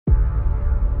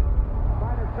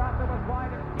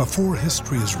Before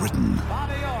history is written,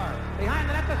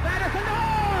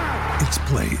 it's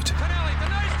played.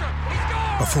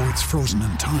 Before it's frozen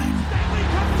in time,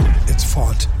 it's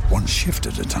fought one shift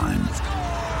at a time.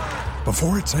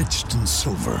 Before it's etched in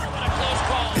silver,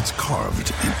 it's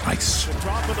carved in ice.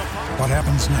 What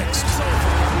happens next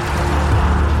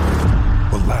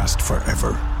will last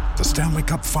forever. The Stanley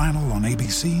Cup Final on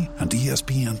ABC and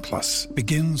ESPN Plus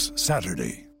begins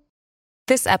Saturday.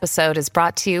 This episode is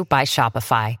brought to you by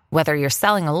Shopify. Whether you're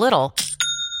selling a little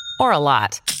or a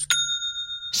lot,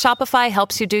 Shopify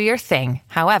helps you do your thing,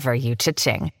 however you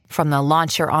cha-ching. From the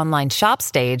launch your online shop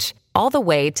stage, all the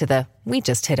way to the we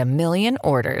just hit 1 million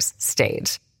orders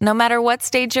stage. No matter what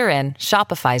stage you're in,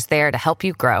 Shopify's there to help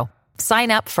you grow.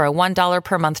 Sign up for a $1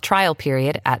 per month trial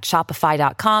period at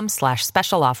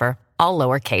shopify.com/special offer, all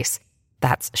lowercase.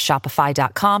 That's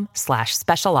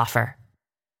shopify.com/special offer.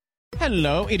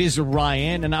 Hello, it is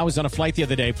Ryan, and I was on a flight the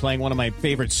other day playing one of my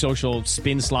favorite social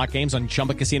spin slot games on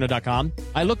ChumbaCasino.com.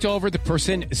 I looked over at the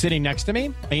person sitting next to me,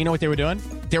 and you know what they were doing?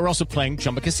 They were also playing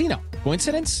Chumba Casino.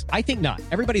 Coincidence? I think not.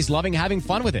 Everybody's loving having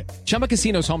fun with it. Chumba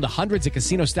Casino is home to hundreds of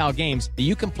casino-style games that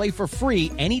you can play for free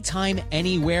anytime,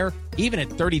 anywhere, even at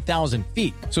 30,000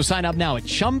 feet. So sign up now at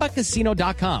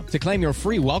ChumbaCasino.com to claim your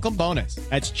free welcome bonus.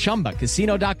 That's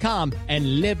ChumbaCasino.com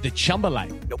and live the Chumba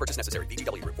life. No purchase necessary.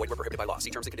 VGW. Void where prohibited by law.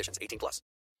 See terms and conditions. 18 plus.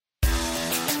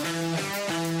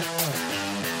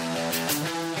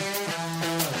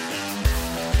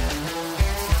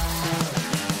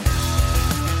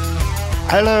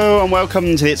 Hello and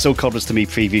welcome to the It's All Cobblers to Me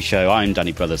preview show. I'm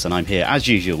Danny Brothers and I'm here as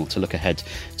usual to look ahead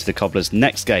to the Cobblers'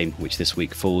 next game, which this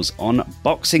week falls on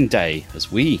Boxing Day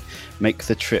as we make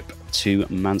the trip to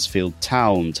Mansfield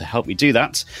Town. To help me do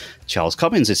that, Charles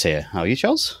Cobbins is here. How are you,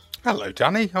 Charles? Hello,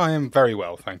 Danny. I am very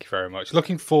well, thank you very much.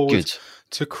 Looking forward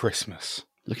to Christmas.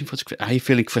 Looking forward to. Are you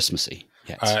feeling Christmassy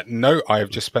yet? No, I have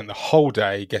just spent the whole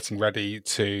day getting ready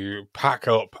to pack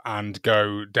up and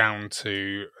go down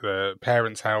to the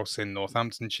parents' house in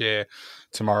Northamptonshire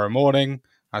tomorrow morning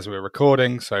as we're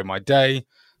recording. So my day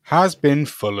has been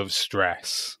full of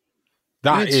stress.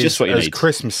 That is just what you as need.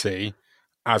 Christmassy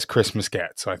as Christmas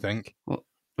gets, I think.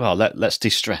 Well, let's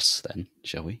de-stress then,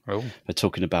 shall we? Oh. We're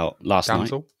talking about last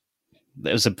night.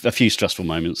 There was a few stressful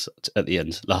moments at the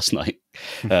end last night.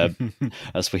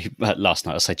 Last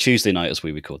night, I say Tuesday night as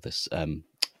we record this,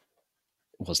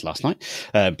 was last night.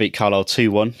 Beat Carlisle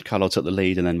 2-1. Carlisle took the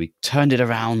lead and then we turned it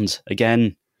around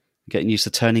again, getting used to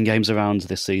turning games around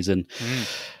this season.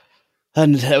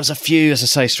 And there was a few, as I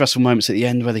say, stressful moments at the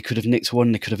end where they could have nicked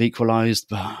one, they could have equalised,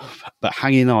 but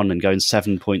hanging on and going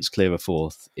 7 points clear of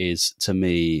fourth is, to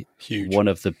me, huge. One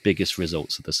of the biggest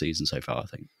results of the season so far, I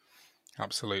think.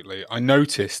 Absolutely. I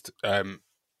noticed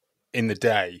in the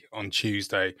day on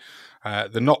Tuesday,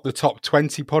 the Not the Top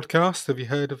 20 podcast. Have you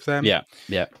heard of them? Yeah.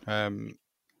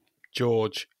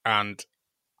 George and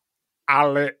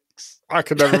Alex, I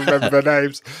can never remember their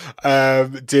names,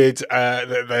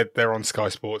 they're on Sky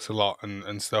Sports a lot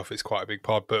and stuff. It's quite a big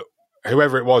pod, but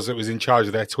whoever it was that was in charge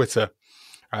of their Twitter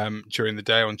during the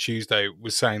day on Tuesday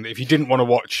was saying that if you didn't want to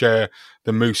watch the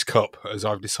Moose Cup, as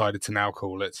I've decided to now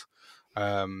call it,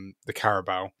 the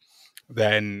Carabao,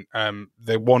 then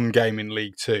the one game in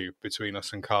League Two between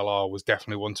us and Carlisle was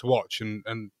definitely one to watch,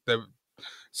 and there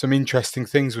some interesting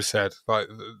things were said. Like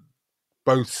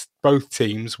both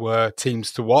teams were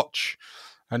teams to watch,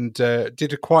 and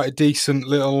did quite a decent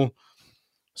little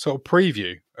sort of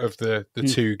preview of the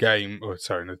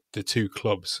two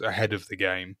clubs ahead of the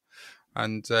game,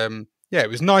 and it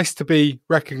was nice to be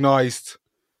recognised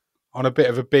on a bit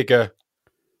of a bigger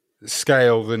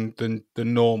scale than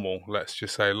normal, let's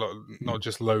just say, not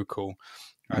just local,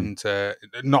 and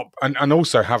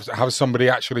also have somebody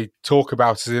actually talk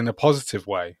about it in a positive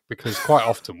way, because quite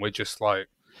often we're just like,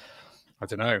 I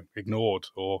don't know, ignored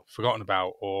or forgotten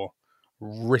about or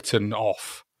written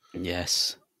off.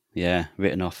 Yes, yeah,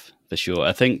 written off for sure.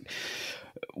 I think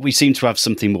we seem to have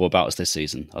something more about us this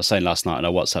season. I was saying last night on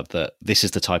our WhatsApp that this is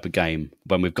the type of game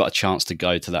when we've got a chance to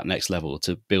go to that next level,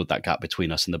 to build that gap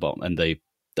between us and the bottom and the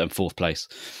fourth place.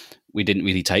 We didn't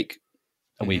really take,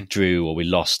 and we drew or we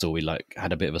lost or we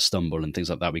had a bit of a stumble and things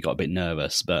like that. We got a bit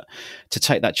nervous, but to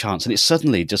take that chance, and it's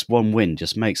suddenly just one win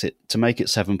just makes it, to make it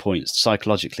 7 points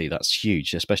psychologically, that's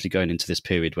huge, especially going into this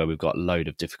period where we've got a load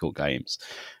of difficult games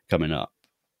coming up.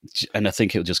 And I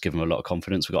think it'll just give them a lot of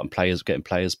confidence. We're getting players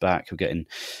back. We're getting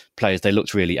players. They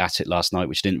looked really at it last night,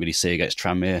 which didn't really see against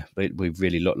Tranmere. But we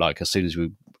really looked like, as soon as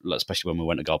we, especially when we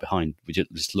went a goal behind, we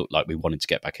just looked like we wanted to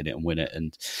get back in it and win it.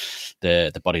 And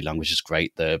the body language is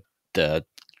great. The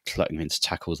clutching into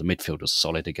tackles, the midfield was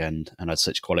solid again and had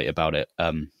such quality about it.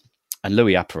 And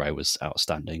Louis Appere was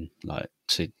outstanding. Like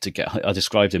to get, I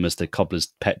described him as the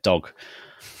cobbler's pet dog,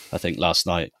 I think, last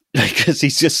night, because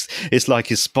it's like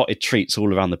his spotted treats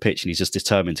all around the pitch, and he's just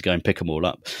determined to go and pick them all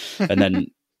up. And then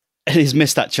he's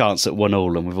missed that chance at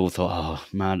 1-1, and we've all thought, oh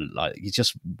man, like you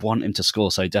just want him to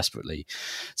score so desperately.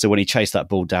 So when he chased that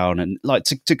ball down, and like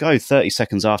to go 30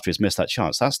 seconds after he's missed that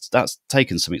chance, that's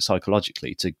taken something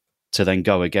psychologically to then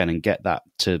go again and get that,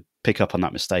 to pick up on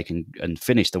that mistake and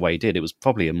finish the way he did. It was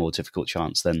probably a more difficult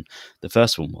chance than the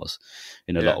first one was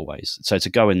in a lot of ways. So to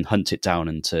go and hunt it down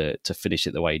and to finish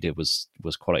it the way he did was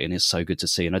quality, and it's so good to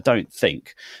see. And I don't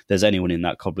think there's anyone in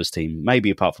that Cobblers team,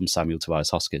 maybe apart from Samuel Tobias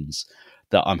Hoskins,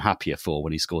 that I'm happier for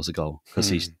when he scores a goal, because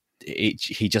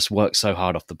he just works so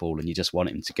hard off the ball, and you just want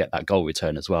him to get that goal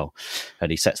return as well. And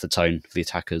he sets the tone for the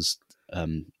attackers,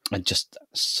 and just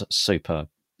superb.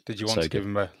 Did you want to give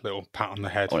him a little pat on the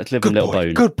head? I wanted to give him a little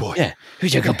bone. Good boy. Yeah.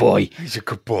 Who's your good boy? He's a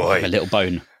good boy. A little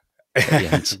bone.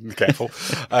 Careful.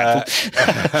 But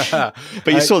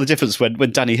you saw the difference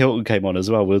when Danny Hilton came on as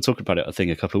well. We were talking about it, I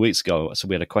think, a couple of weeks ago. So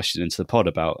we had a question into the pod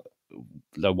about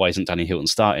why isn't Danny Hilton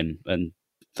starting? And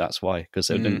that's why.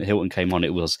 Because when Hilton came on,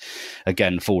 it was,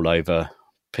 again, fall over,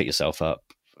 pick yourself up.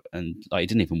 And like, he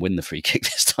didn't even win the free kick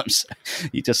this time. So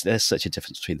there's such a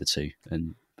difference between the two.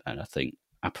 And I think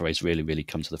Appare's really, really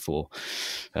come to the fore.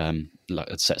 Like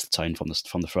it sets the tone from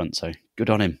the front. So good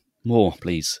on him. More,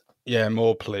 please. Yeah,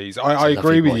 more, please. I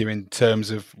agree with you in terms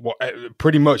of what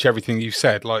pretty much everything you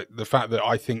said. Like the fact that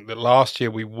I think that last year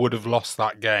we would have lost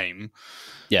that game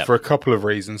for a couple of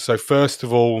reasons. So first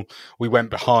of all, we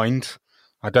went behind.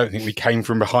 I don't think we came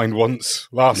from behind once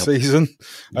last season,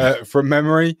 from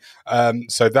memory.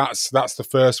 So that's the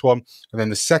first one, and then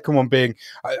the second one being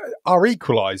our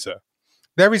equaliser.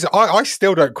 There is. I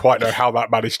still don't quite know how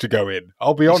that managed to go in.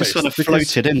 I'll be honest. It just sort of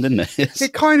floated in, didn't it?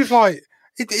 It kind of like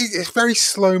it's very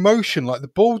slow motion. Like the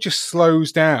ball just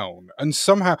slows down, and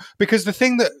somehow, because the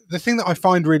thing that I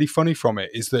find really funny from it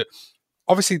is that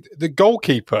obviously the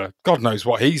goalkeeper, God knows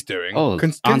what he's doing. Oh,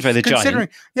 Andre the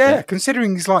Giant.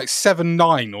 Considering he's like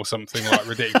 7'9" or something like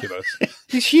ridiculous.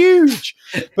 He's huge,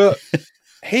 but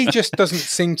he just doesn't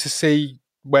seem to see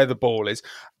where the ball is.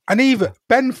 And even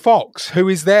Ben Fox, who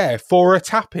is there for a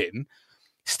tap-in,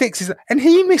 sticks his... And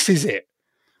he misses it.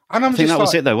 And I think that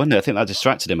was it, though, wasn't it? I think that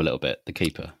distracted him a little bit, the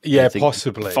keeper. Yeah,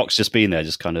 possibly. Fox just being there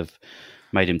just kind of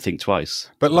made him think twice.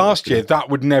 But last year, that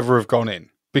would never have gone in,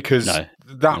 because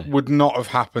that would not have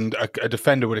happened. A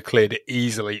defender would have cleared it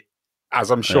easily,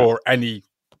 as I'm sure any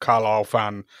Carlisle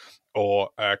fan or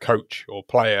coach or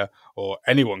player or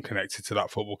anyone connected to that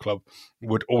football club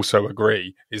would also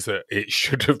agree, is that it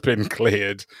should have been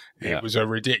cleared. Yeah. It was a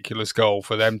ridiculous goal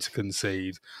for them to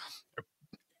concede.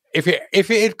 If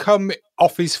it had come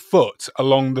off his foot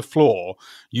along the floor,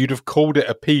 you'd have called it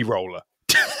a pea roller.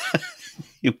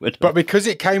 You would have. But because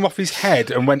it came off his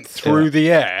head and went through the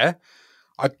air,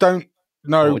 I don't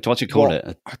know. What do you call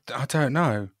it? I don't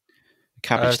know.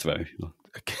 Cabbage throw.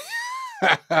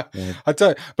 I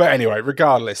don't. But anyway,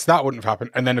 regardless, that wouldn't have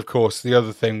happened. And then, of course, the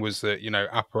other thing was that,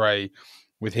 Appere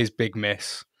with his big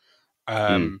miss,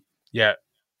 that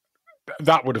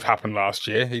would have happened last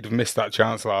year. He'd have missed that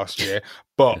chance last year.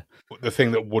 But the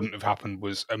thing that wouldn't have happened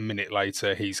was a minute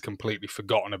later, he's completely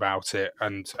forgotten about it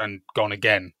and gone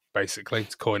again, basically,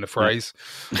 to coin a phrase,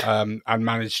 and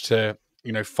managed to,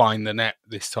 find the net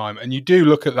this time. And you do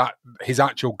look at that, his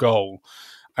actual goal,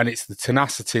 and it's the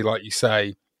tenacity, like you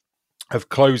say, of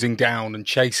closing down and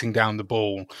chasing down the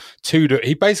ball.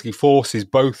 He basically forces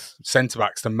both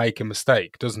centre-backs to make a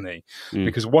mistake, doesn't he?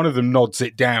 Because one of them nods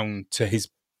it down to his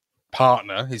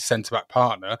partner, his centre-back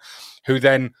partner, who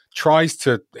then tries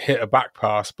to hit a back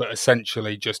pass, but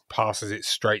essentially just passes it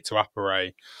straight to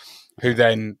Appere, who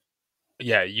then,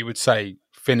 you would say,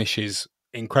 finishes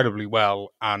incredibly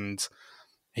well, and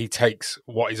he takes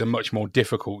what is a much more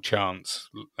difficult chance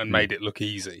and made it look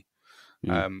easy,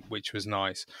 which was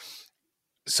nice.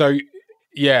 So,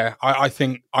 I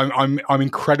think I'm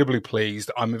incredibly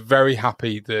pleased. I'm very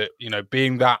happy that,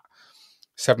 being that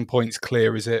 7 points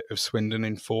clear, is it, of Swindon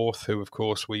in fourth, who, of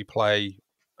course, we play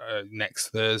next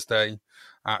Thursday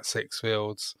at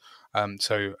Sixfields.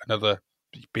 So another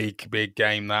big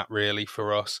game that really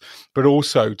for us. But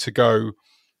also to go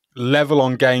level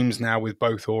on games now with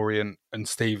both Orient and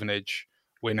Stevenage.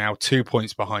 We're now 2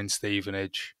 points behind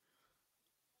Stevenage.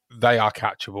 They are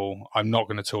catchable. I'm not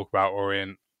going to talk about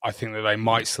Orient. I think that they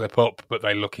might slip up, but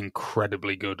they look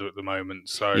incredibly good at the moment.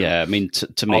 So I mean,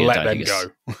 to me, I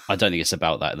don't think it's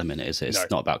about that at the minute, is it? It's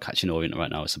not about catching Orient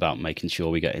right now. It's about making sure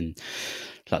we get in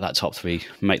like that top three,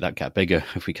 make that gap bigger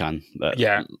if we can. But,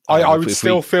 I would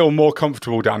still feel more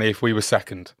comfortable, Danny, if we were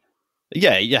second.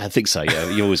 Yeah, I think so. Yeah,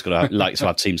 you always got to like to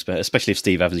have teams, especially if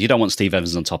Steve Evans. You don't want Steve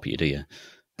Evans on top of you, do you?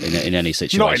 In any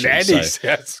situation, Not in any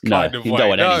sense. No, you don't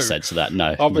want any sense of that.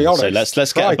 No, I'll be honest. So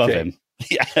let's get above him.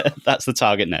 Yeah, that's the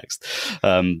target next.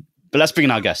 But let's bring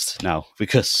in our guest now,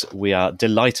 because we are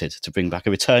delighted to bring back a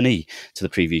returnee to the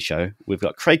preview show. We've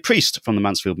got Craig Priest from the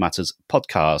Mansfield Matters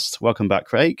podcast. Welcome back,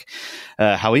 Craig.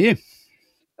 How are you?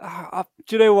 Do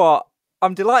you know what?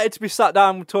 I'm delighted to be sat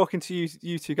down talking to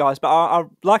you two guys. But I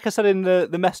like I said in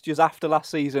the messages after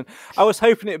last season, I was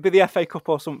hoping it'd be the FA Cup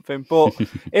or something. But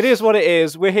it is what it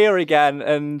is. We're here again,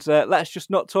 and let's just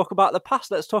not talk about the past.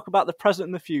 Let's talk about the present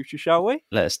and the future, shall we?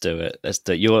 Let's do it.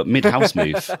 Your mid-house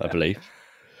move, I believe.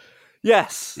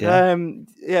 Yes. Yeah,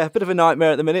 a bit of a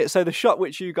nightmare at the minute. So the shot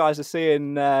which you guys are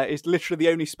seeing is literally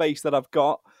the only space that I've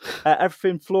got.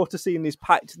 Everything floor to ceiling is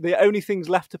packed. The only things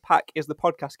left to pack is the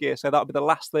podcast gear. So that'll be the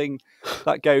last thing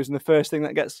that goes and the first thing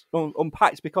that gets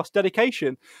unpacked, because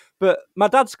dedication. But my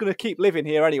dad's going to keep living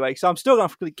here anyway. So I'm still going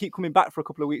to have to keep coming back for a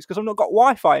couple of weeks because I've not got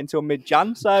Wi-Fi until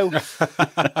mid-Jan. So,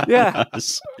 yeah.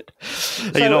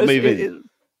 You're not moving.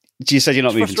 You said you're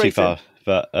not moving too far.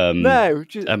 But no,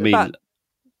 I mean...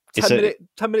 10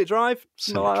 minute drive,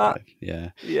 something like that.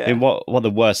 Yeah. I mean, what the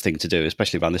worst thing to do,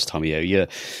 especially around this time of year,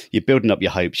 you're building up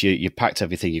your hopes. You've packed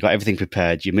everything. You've got everything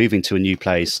prepared. You're moving to a new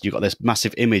place. You've got this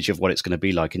massive image of what it's going to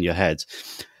be like in your head,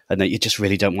 and then you just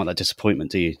really don't want that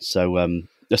disappointment, do you? So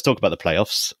let's talk about the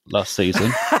playoffs last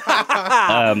season.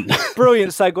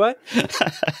 Brilliant segue.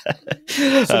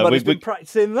 Somebody's been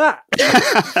practicing that.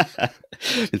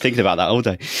 Been thinking about that all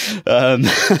day.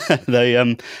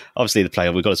 Obviously the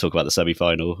playoff. We've got to talk about the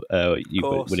semi-final.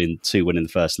 You winning the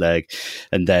first leg,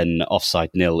 and then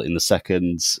offside 0 in the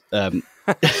second.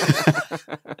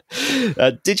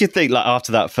 Did you think, like,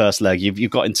 after that first leg,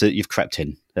 you've crept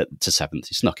in to seventh?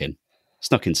 You snuck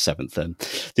into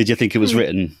seventh. Did you think it was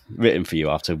written for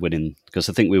you after winning? Because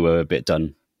I think we were a bit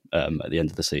done at the end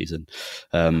of the season.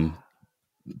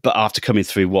 But after coming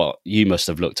through what you must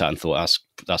have looked at and thought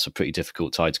that's a pretty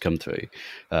difficult tide to come through,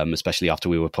 especially after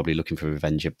we were probably looking for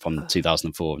revenge from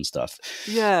 2004 and stuff.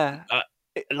 Yeah.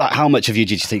 Like, how much of you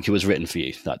did you think it was written for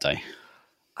you that day?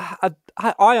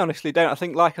 I honestly don't. I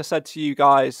think, like I said to you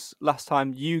guys last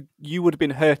time, you would have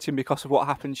been hurting because of what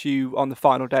happened to you on the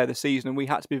final day of the season, and we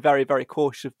had to be very, very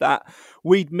cautious of that.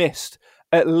 We'd missed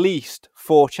at least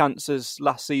 4 chances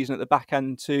last season at the back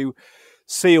end to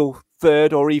seal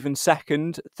third or even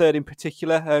second. Third in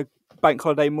particular, Bank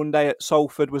Holiday Monday at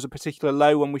Salford was a particular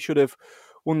low when we should have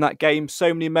won that game.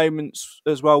 So many moments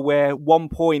as well where 1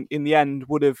 point in the end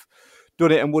would have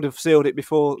done it and would have sealed it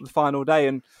before the final day.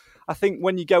 And I think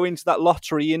when you go into that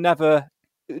lottery, you never,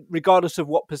 regardless of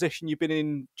what position you've been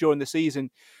in during the season,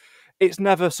 it's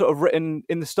never sort of written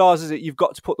in the stars, is it? You've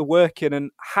got to put the work in.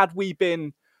 And had we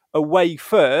been away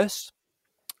first,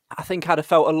 I think I'd have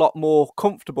felt a lot more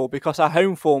comfortable because our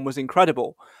home form was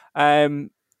incredible. And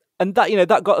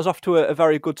that got us off to a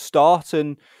very good start,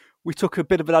 and we took a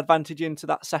bit of an advantage into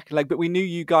that second leg, but we knew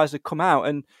you guys had come out,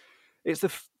 and it's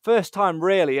the first time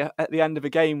really at the end of a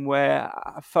game where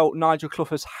I felt Nigel Clough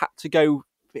has had to go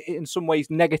in some ways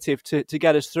negative to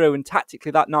get us through. And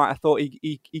tactically that night, I thought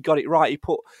he got it right. He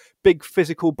put big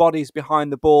physical bodies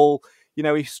behind the ball. You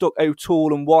know, he stuck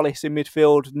O'Toole and Wallace in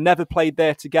midfield, never played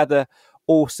there together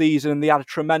all season, and they had a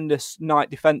tremendous night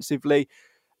defensively.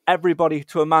 Everybody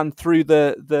to a man threw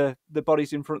the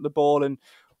bodies in front of the ball, and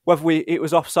whether it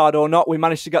was offside or not, we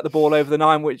managed to get the ball over the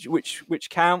line, which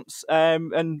counts,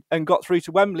 and got through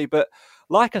to Wembley. But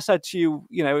like I said to you,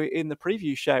 in the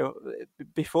preview show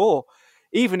before,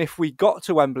 even if we got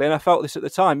to Wembley, and I felt this at the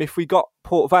time, if we got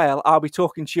Port Vale, I'll be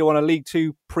talking to you on a League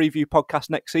Two preview podcast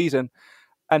next season.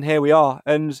 And here we are.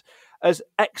 And as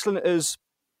excellent as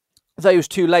those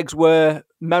 2 legs were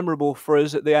memorable for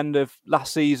us at the end of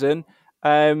last season,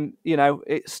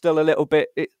 it's still a little bit.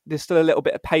 There's still a little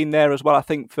bit of pain there as well, I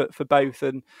think, for both.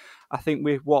 And I think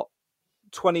we're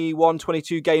 21,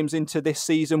 22 games into this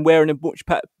season, we're in a much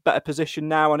better position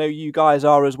now. I know you guys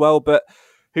are as well, but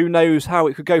who knows how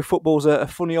it could go? Football's a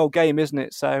funny old game, isn't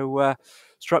it? So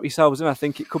strap yourselves in. I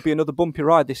think it could be another bumpy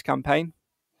ride this campaign.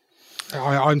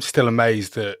 I'm still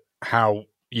amazed at how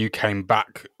you came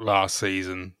back last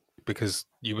season, because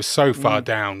you were so far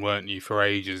down, weren't you, for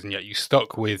ages, and yet you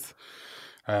stuck with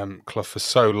Clough for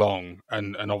so long,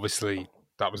 and obviously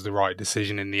that was the right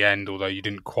decision in the end, although you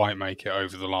didn't quite make it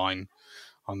over the line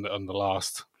on the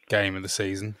last game of the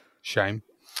season. Shame.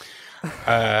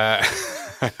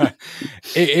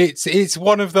 It's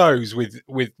one of those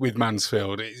with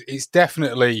Mansfield. It's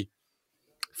definitely,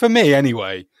 for me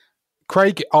anyway,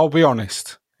 Craig, I'll be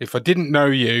honest, if I didn't know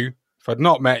you, if I'd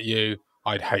not met you,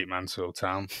 I'd hate Mansfield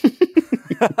Town.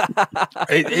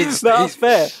 That's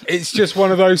fair. It's just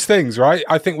one of those things, right?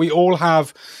 I think we all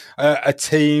have a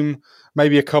team,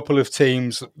 maybe a couple of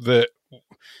teams that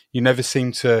you never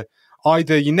seem to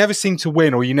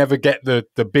win, or you never get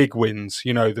the big wins.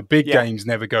 The big games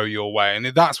never go your way, and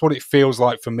that's what it feels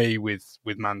like for me with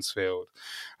Mansfield,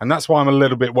 and that's why I'm a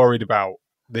little bit worried about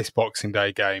this Boxing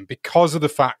Day game, because of the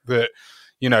fact that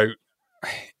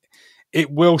it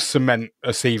will cement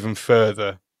us even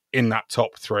further in that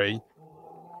top three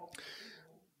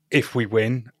if we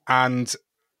win, and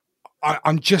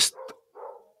I'm just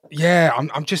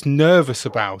nervous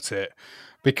about it.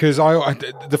 Because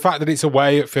the fact that it's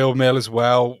away at Field Mill as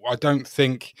well, I don't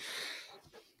think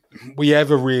we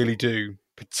ever really do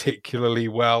particularly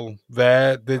well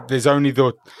there. There's only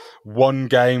the one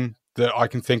game that I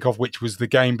can think of, which was the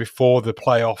game before the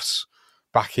playoffs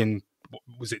back in,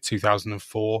 was it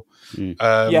 2004? The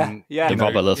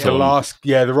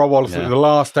Rob Oliver, the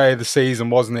last day of the season,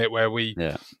 wasn't it, where we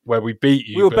beat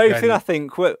you? We were both in, I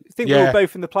think. We were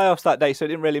both in the playoffs that day, so it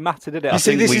didn't really matter, did it? This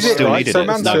is it, right? So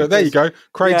Mansfield, there you go.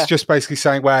 Craig's just basically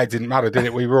saying, well, it didn't matter, did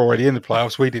it? We were already in the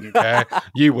playoffs. We didn't care.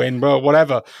 You win, well,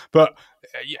 whatever. But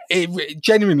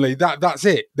genuinely, that's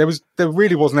it. There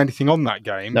really wasn't anything on that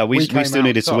game. No, we still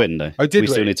needed to win, though. Oh, did we?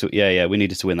 Still need to, we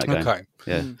needed to win that game. Okay.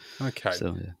 Yeah. Okay.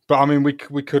 So, But I mean, we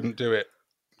couldn't do it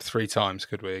 3 times,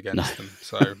 could we, against them?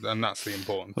 So, and that's the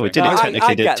important thing. We did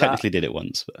it technically did it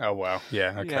once. But. Oh well,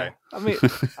 yeah, okay.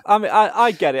 Yeah.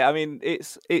 I get it. I mean,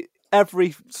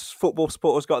 every football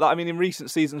supporter's got that. I mean, in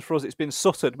recent seasons for us, it's been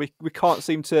Sutton. We can't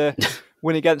seem to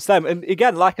win against them. And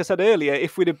again, like I said earlier,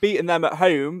 if we'd have beaten them at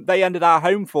home, they ended our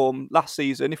home form last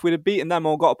season. If we'd have beaten them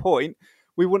or got a point,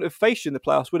 we wouldn't have faced you in the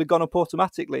playoffs. We'd have gone up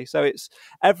automatically. So it's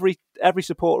every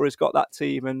supporter has got that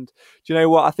team. And do you know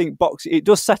what? I think it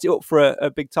does set it up for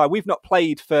a big time. We've not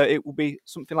played for, it will be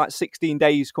something like 16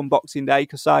 days come Boxing Day,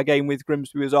 because our game with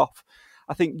Grimsby was off.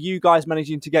 I think you guys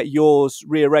managing to get yours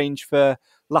rearranged for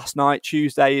last night,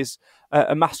 Tuesday, is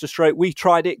a masterstroke. We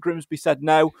tried it. Grimsby said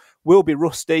no. We'll be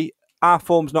rusty. Our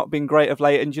form's not been great of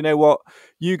late. And you know what?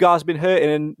 You guys have been hurting.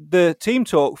 And the team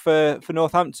talk for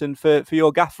Northampton, for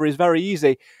your gaffer, is very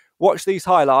easy. Watch these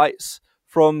highlights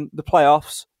from the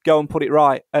playoffs, go and put it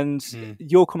right. And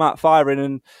you'll come out firing.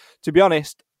 And to be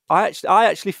honest, I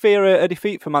actually fear a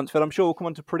defeat for Mansfield. I'm sure we'll come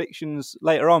on to predictions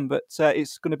later on, but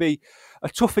it's going to be a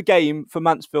tougher game for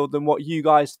Mansfield than what you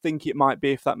guys think it might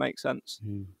be, if that makes sense.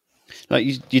 Like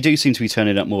you do seem to be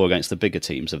turning up more against the bigger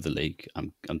teams of the league.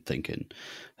 I'm thinking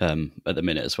at the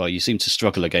minute as well. You seem to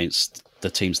struggle against the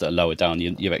teams that are lower down.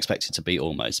 You're expected to beat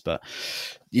almost, but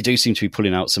you do seem to be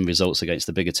pulling out some results against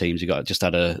the bigger teams. You just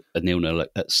had a 0-0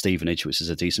 at Stevenage, which is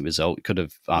a decent result. You could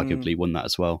have arguably won that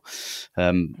as well.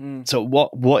 So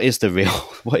what is the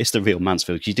real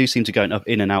Mansfield? You do seem to go up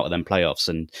in and out of them playoffs,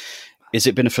 and has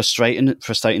it been a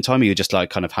frustrating time? Or you're just like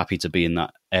kind of happy to be in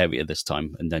that area this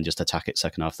time and then just attack it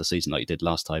second half of the season like you did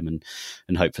last time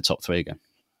and hope for top 3 again?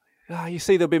 You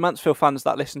see, there'll be Mansfield fans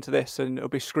that listen to this and it'll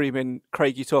be screaming,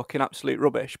 Craig, you're talking absolute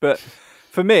rubbish. But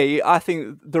for me, I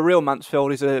think the real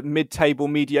Mansfield is a mid-table,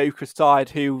 mediocre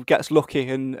side who gets lucky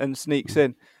and sneaks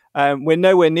in. We're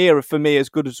nowhere near, for me, as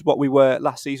good as what we were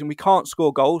last season. We can't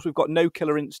score goals. We've got no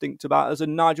killer instinct about us.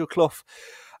 And Nigel Clough,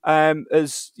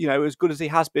 as good as he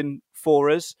has been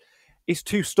for us, he's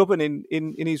too stubborn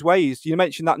in his ways. You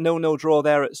mentioned that 0-0 draw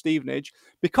there at Stevenage.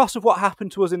 Because of what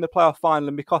happened to us in the playoff final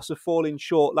and because of falling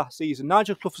short last season,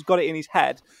 Nigel Clough has got it in his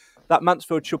head that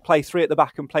Mansfield should play 3 at the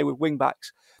back and play with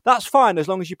wing-backs. That's fine as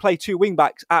long as you play 2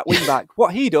 wing-backs at wing-back.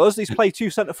 What he does is play 2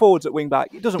 centre-forwards at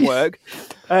wing-back. It doesn't work.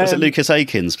 Was it Lucas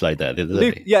Akins played there the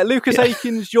other day? Lucas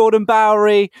Akins, Jordan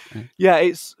Bowery. Yeah,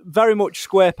 it's very much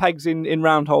square pegs in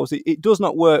round holes. It does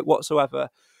not work whatsoever.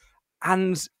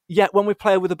 And yet when we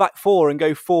play with a back 4 and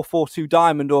go 4-4-2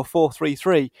 diamond or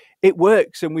 4-3-3, it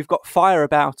works and we've got fire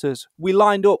about us. We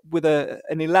lined up with an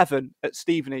 11 at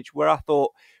Stevenage where I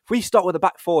thought, if we start with a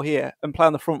back 4 here and play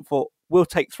on the front foot, we'll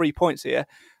take 3 points here.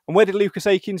 And where did Lucas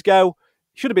Akins go?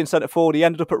 He should have been centre forward. He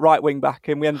ended up at right wing back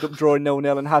and we ended up drawing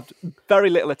 0-0 and had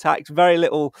very little attacks, very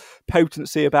little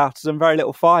potency about us and very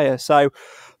little fire. So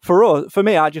for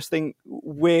me, I just think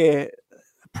we're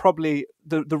probably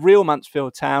the real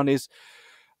Mansfield town is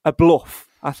a bluff.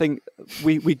 I think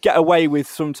we get away with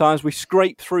sometimes. We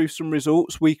scrape through some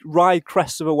results. We ride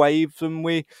crests of a wave and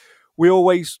we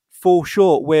always fall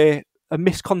short. We're a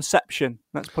misconception.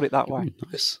 Let's put it that way.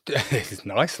 Nice. It's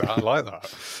nice that. I like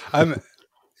that.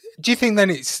 Do you think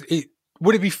then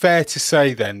would it be fair to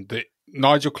say then that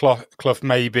Nigel Clough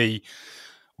maybe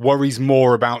worries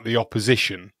more about the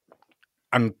opposition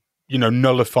and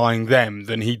nullifying them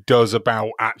than he does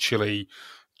about actually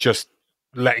just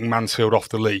letting Mansfield off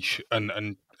the leash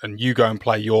and and you go and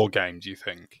play your game, do you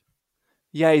think?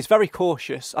 Yeah, he's very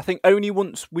cautious. I think only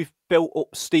once we've built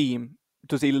up steam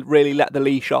does he really let the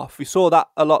leash off. We saw that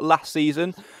a lot last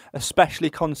season, especially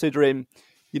considering,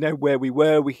 where we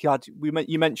were.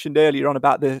 You mentioned earlier on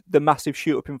about the massive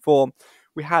shoot up in form.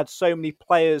 We had so many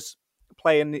players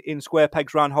playing in square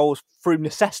pegs round holes through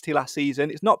necessity last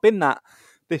season. It's not been that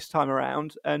this time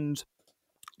around, and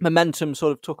momentum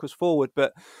sort of took us forward.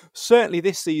 But certainly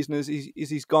this season, as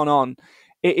he's gone on,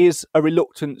 it is a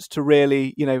reluctance to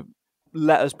really,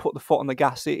 let us put the foot on the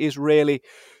gas. It is really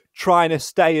trying to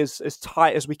stay as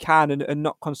tight as we can and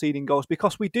not conceding goals,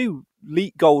 because we do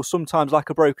leak goals sometimes like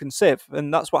a broken sieve,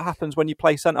 and that's what happens when you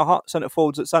play centre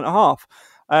forwards at centre half.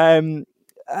 And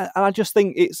I just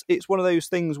think it's one of those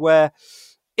things where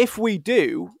if we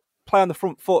do play on the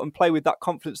front foot and play with that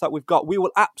confidence that we've got, we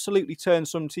will absolutely turn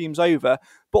some teams over.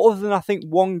 But other than, I think,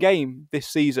 one game this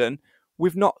season,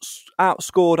 we've not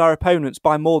outscored our opponents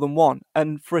by more than one.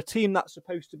 And for a team that's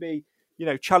supposed to be,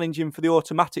 challenging for the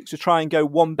automatics to try and go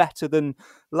one better than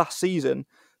last season,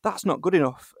 that's not good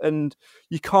enough. And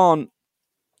you can't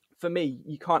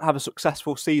have a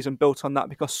successful season built on that,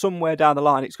 because somewhere down the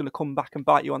line it's going to come back and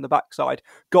bite you on the backside.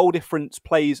 Goal difference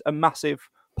plays a massive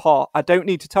part. I don't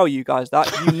need to tell you guys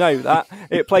that. You know that.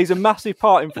 It plays a massive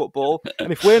part in football.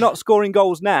 And if we're not scoring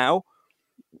goals now,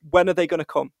 when are they going to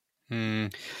come?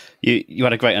 You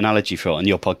had a great analogy for it on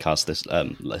your podcast this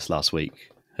last week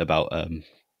about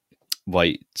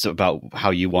about how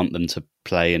you want them to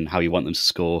play and how you want them to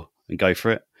score and go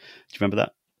for it. Do you remember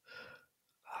that?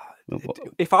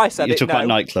 If I said you it, talk about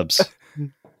nightclubs.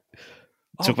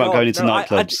 Talk about going into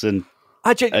nightclubs and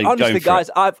honestly, guys,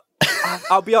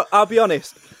 I'll be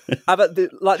honest.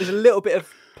 There's a little bit of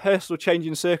personal change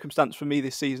in circumstance for me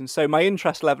this season, so my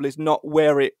interest level is not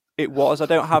where it was. I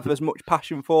don't have as much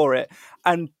passion for it,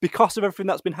 and because of everything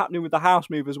that's been happening with the house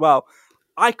move as well,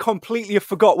 I completely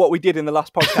forgot what we did in the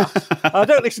last podcast. I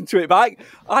don't listen to it back.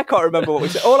 I can't remember what we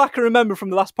said. All I can remember from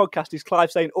the last podcast is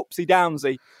Clive saying "upsy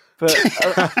downsy." But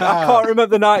I can't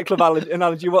remember the nightclub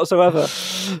analogy whatsoever.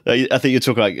 I think you're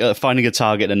talking like finding a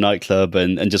target in a nightclub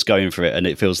and just going for it. And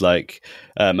it feels like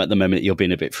at the moment you're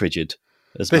being a bit frigid.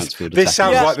 This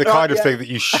sounds like the kind of thing that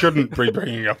you shouldn't be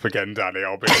bringing up again, Danny.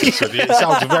 I'll be honest with you. It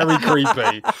sounds very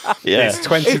creepy. Yeah. It's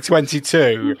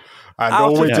 2022. And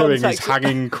all we're doing is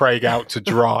hanging Craig out to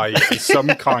dry as some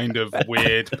kind of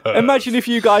weird perv. Imagine if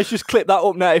you guys just clip that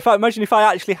up now. Imagine if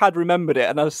I actually had remembered it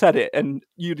and I said it and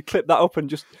you'd clip that up and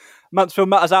just Mansfield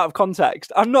Matters out of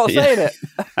context. I'm not saying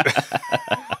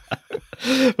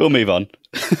it. We'll move on.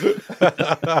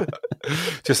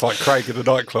 Just like Craig in the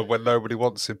nightclub when nobody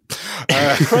wants him.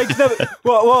 Craig's never.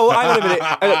 Whoa, hang on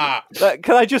a minute.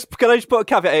 Can I just put a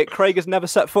caveat here? Craig has never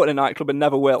set foot in a nightclub and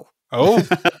never will. Oh.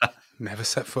 Never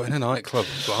set foot in a nightclub.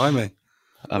 Blimey.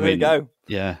 There you go.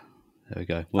 Yeah, there we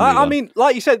go. I mean,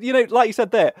 like you said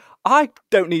there, I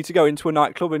don't need to go into a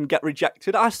nightclub and get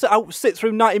rejected. I sit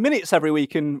through 90 minutes every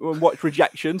week and watch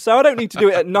rejection, so I don't need to do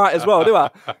it at night as well, do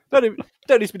I? Don't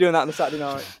need to be doing that on a Saturday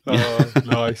night. Oh,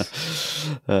 nice.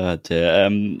 Oh, dear.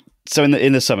 So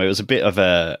in the summer, it was a bit of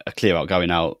a clear out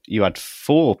going out. You had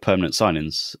 4 permanent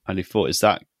signings. Only 4. Is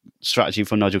that strategy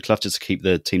for Nigel Clough just to keep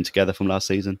the team together from last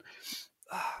season?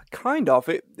 Kind of.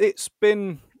 It's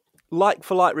been like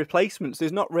for like replacements.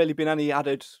 There's not really been any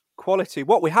added quality.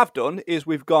 What we have done is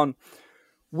we are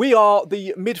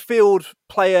the midfield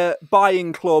player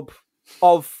buying club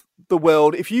of the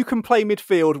world. If you can play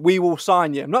midfield, we will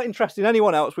sign you. I'm not interested in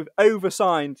anyone else. We've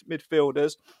oversigned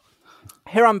midfielders.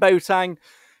 Hiram Boateng,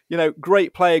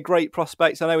 great player, great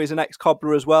prospects. I know he's an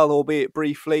ex-Cobbler as well, albeit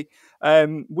briefly.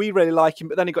 We really like him,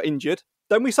 but then he got injured.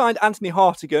 Then we signed Anthony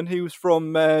Hartigan, who's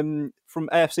from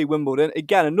AFC Wimbledon.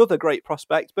 Again, another great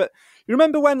prospect. But you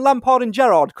remember when Lampard and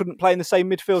Gerrard couldn't play in the same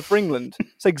midfield for England?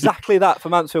 It's exactly that for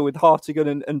Mansfield with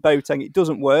Hartigan and Boateng. It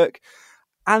doesn't work.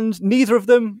 And neither of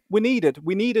them were needed.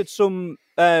 We needed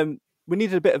we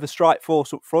needed a bit of a strike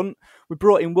force up front. We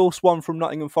brought in Will Swan from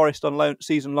Nottingham Forest on loan,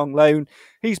 season-long loan.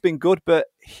 He's been good, but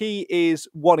he is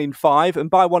 1 in 5. And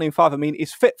by 1 in 5, I mean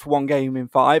he's fit for 1 game in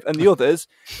 5. And the others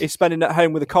is spending at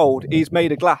home with a cold. He's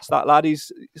made of glass, that lad.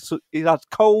 He's had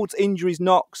colds, injuries,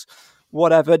 knocks,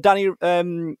 whatever. Danny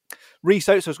Rhys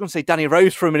Oates, I was going to say Danny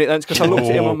Rose for a minute then, because I looked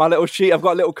at him on my little sheet. I've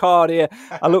got a little card here.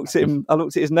 I looked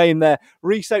at his name there.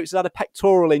 Rhys Oates has had a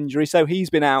pectoral injury, so he's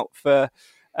been out for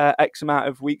X amount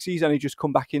of weeks. He's only just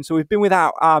come back in. So we've been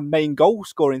without our main goal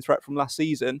scoring threat from last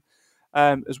season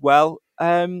as well.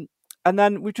 And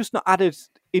then we've just not added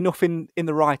enough in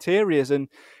the right areas. And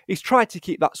he's tried to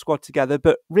keep that squad together,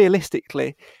 but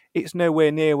realistically, it's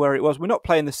nowhere near where it was. We're not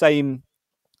playing the same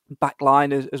back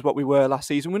line as what we were last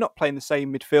season. We're not playing the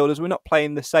same midfielders. We're not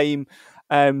playing the same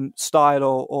style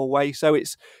or way. So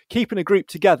it's keeping a group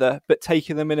together, but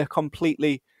taking them in a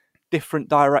completely different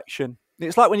direction.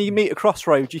 It's like when you meet a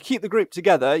crossroads, you keep the group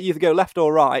together, you either go left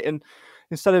or right, and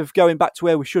instead of going back to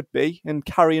where we should be and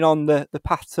carrying on the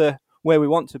path to where we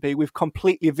want to be, we've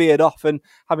completely veered off and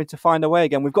having to find a way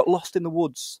again. We've got lost in the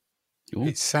woods.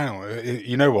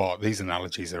 You know what? These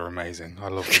analogies are amazing. I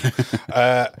love them.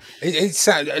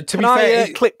 Can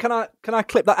I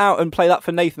clip that out and play that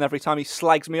for Nathan every time he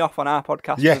slags me off on our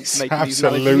podcast? Yes,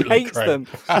 absolutely. He hates them.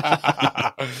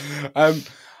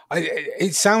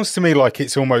 It sounds to me like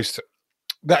it's almost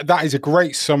that is a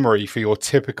great summary for your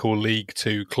typical League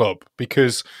Two club,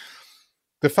 because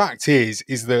the fact is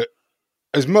that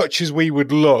as much as we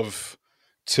would love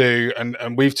to,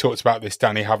 and we've talked about this,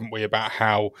 Danny, haven't we, about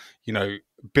how,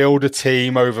 build a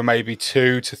team over maybe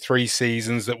 2 to 3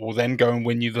 seasons that will then go and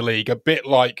win you the league, a bit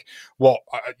like what,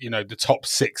 the top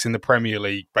 6 in the Premier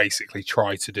League basically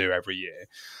try to do every year.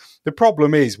 The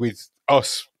problem is with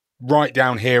us right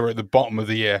down here at the bottom of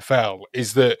the EFL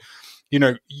is that,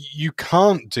 you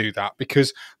can't do that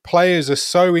because players are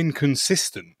so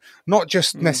inconsistent, not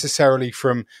just necessarily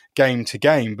from game to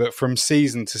game, but from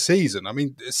season to season. I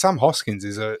mean, Sam Hoskins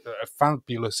is a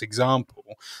fabulous example,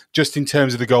 just in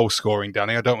terms of the goal scoring,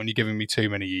 Danny. I don't want you giving me too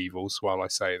many evils while I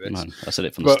say this. Man, I said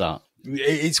it from the start.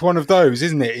 It's one of those,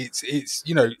 isn't it? It's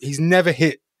he's never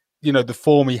hit, the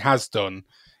form he has done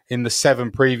in the 7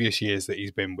 previous years that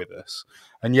he's been with us.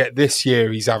 And yet this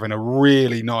year he's having a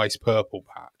really nice purple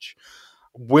patch.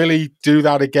 Will he do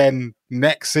that again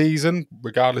next season,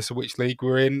 regardless of which league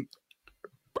we're in?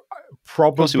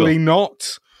 Probably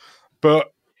not.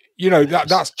 But,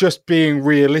 that's just being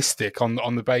realistic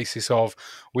on the basis of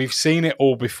we've seen it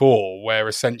all before, where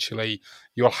essentially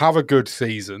you'll have a good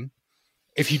season.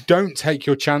 If you don't take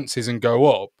your chances and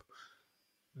go up,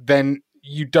 then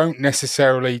you don't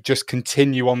necessarily just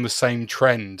continue on the same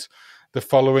trend the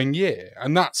following year.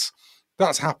 And that's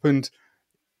happened,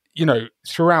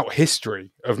 throughout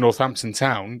history of Northampton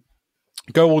Town.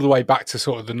 Go all the way back to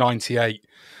sort of the 98,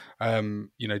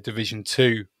 Division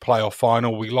 2 playoff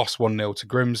final. We lost 1-0 to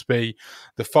Grimsby.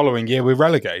 The following year, we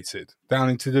relegated down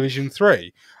into Division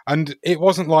 3. And it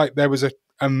wasn't like there was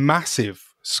a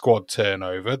massive squad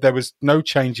turnover. There was no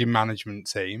change in management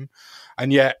team.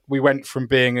 And yet we went from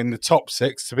being in the top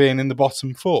 6 to being in the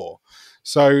bottom 4.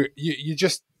 So you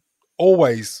just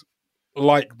always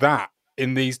like that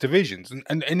in these divisions.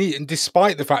 And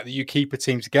despite the fact that you keep a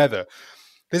team together,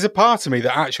 there's a part of me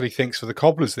that actually thinks for the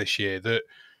Cobblers this year that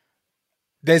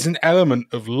there's an element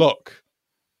of luck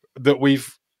that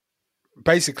we've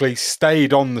basically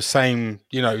stayed on the same,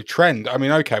 trend. I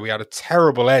mean, okay, we had a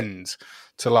terrible end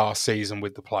to last season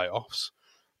with the playoffs,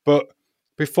 but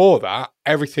before that,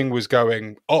 everything was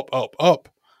going up, up, up.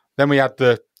 Then we had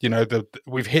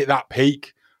we've hit that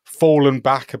peak, fallen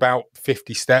back about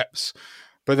 50 steps,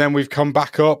 but then we've come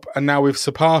back up and now we've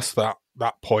surpassed that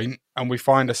point and we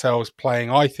find ourselves playing,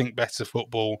 I think, better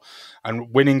football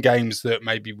and winning games that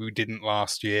maybe we didn't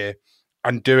last year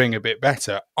and doing a bit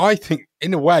better. I think,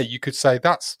 in a way, you could say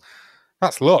that's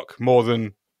luck more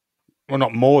than, well,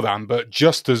 not more than, but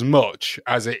just as much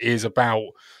as it is about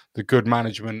the good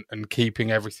management and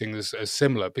keeping everything as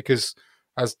similar. Because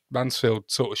as Mansfield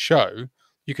sort of show,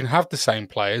 you can have the same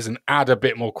players and add a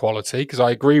bit more quality, because I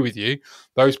agree with you.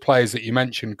 Those players that you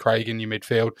mentioned, Craig, in your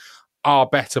midfield, are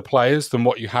better players than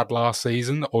what you had last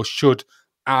season, or should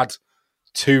add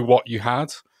to what you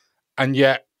had. And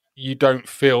yet you don't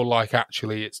feel like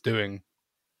actually it's doing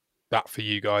that for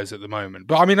you guys at the moment.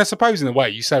 But I mean, I suppose in a way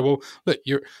you say, well, look,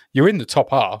 you're in the top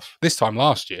half this time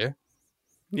last year.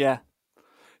 Yeah.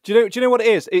 Do you know what it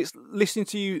is? It's listening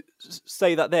to you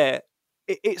say that there.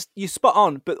 It's you're spot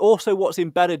on, but also what's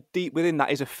embedded deep within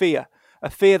that is a fear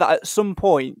that at some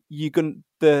point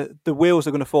the wheels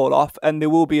are going to fall off and there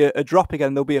will be a drop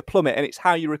again, there'll be a plummet, and it's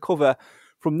how you recover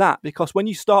from that. Because when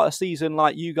you start a season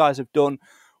like you guys have done,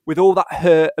 with all that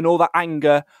hurt and all that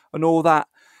anger and all that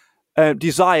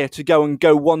desire to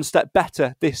go one step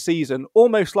better this season,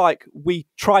 almost like we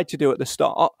tried to do at the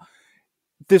start,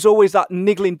 there's always that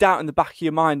niggling doubt in the back of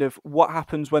your mind of what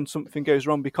happens when something goes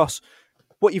wrong. Because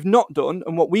what you've not done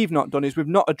and what we've not done is we've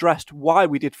not addressed why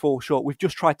we did fall short. We've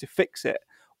just tried to fix it.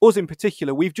 Us in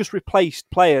particular, we've just replaced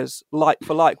players like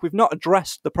for like. We've not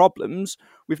addressed the problems.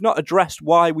 We've not addressed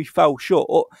why we fell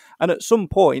short. And at some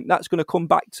point, that's going to come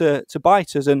back to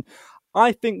bite us. And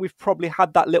I think we've probably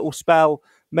had that little spell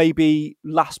maybe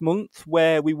last month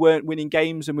where we weren't winning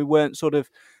games and we weren't sort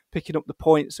of picking up the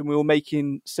points and we were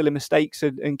making silly mistakes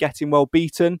and getting well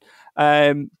beaten.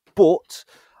 But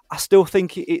I still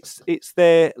think it's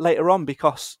there later on,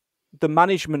 because the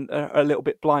management are a little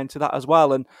bit blind to that as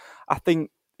well. And I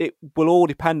think it will all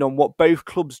depend on what both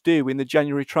clubs do in the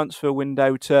January transfer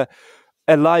window to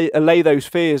allay those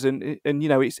fears. And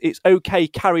it's okay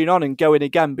carrying on and going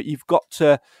again, but you've got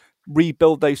to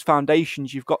rebuild those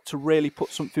foundations. You've got to really put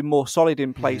something more solid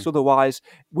in place. Otherwise,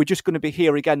 we're just going to be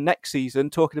here again next season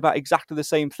talking about exactly the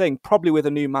same thing, probably with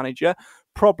a new manager,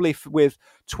 probably with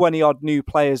 20 odd new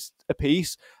players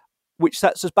apiece, which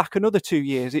sets us back another 2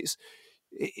 years. It's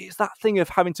that thing of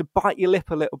having to bite your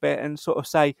lip a little bit and sort of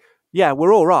say, yeah,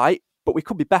 we're all right, but we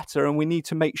could be better, and we need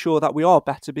to make sure that we are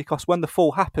better, because when the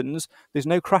fall happens, there's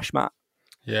no crash mat.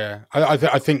 Yeah,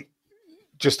 I think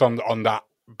just on that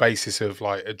basis of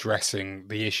like addressing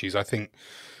the issues, I think,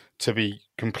 to be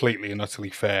completely and utterly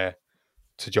fair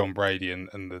to John Brady and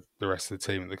the rest of the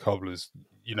team at the Cobblers,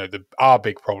 our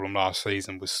big problem last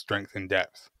season was strength in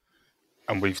depth,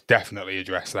 and we've definitely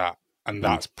addressed that. And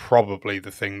that's probably the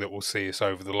thing that will see us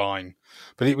over the line.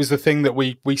 But it was the thing that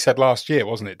we said last year,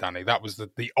 wasn't it, Danny? That was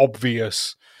the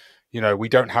obvious, we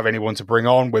don't have anyone to bring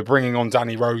on. We're bringing on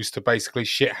Danny Rose to basically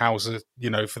shithouse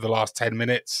it, for the last 10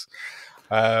 minutes.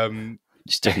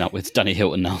 He's doing that with Danny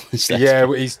Hilton now. Yeah,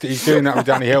 he's doing that with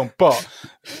Danny Hilton. But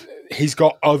he's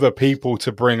got other people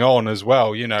to bring on as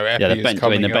well.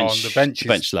 The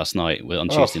bench last night on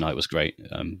Tuesday night was great.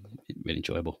 Really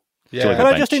enjoyable. Yeah. Can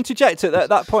I just interject at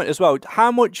that point as well?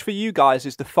 How much for you guys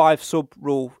is the 5 sub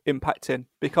rule impacting?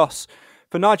 Because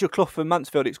for Nigel Clough and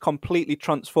Mansfield, it's completely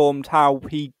transformed how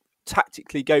he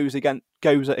tactically goes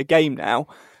at a game now.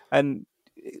 And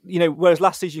whereas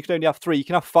last season you could only have 3, you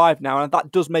can have 5 now, and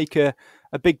that does make a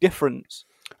big difference.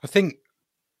 I think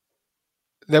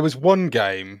there was one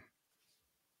game,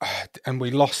 and we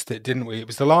lost it, didn't we? It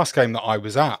was the last game that I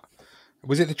was at.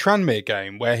 Was it the Tranmere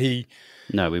game where he?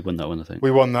 No, we won that one, I think.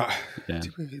 We won that. Yeah.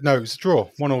 No, it was a draw.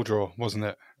 1-1 draw, wasn't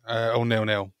it? Or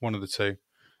 0-0, one of the two.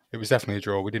 It was definitely a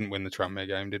draw. We didn't win the Tranmere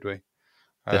game, did we?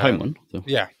 The home one?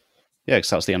 Yeah. Yeah,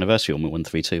 because that was the anniversary one. We won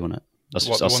 3-2, wasn't it?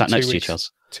 I was sat next to you, Chaz.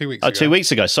 2 weeks ago. 2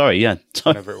 weeks ago, sorry, yeah.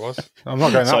 Whenever it was. I'm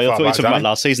not going that sorry, far I thought you were talking about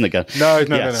last season again. No.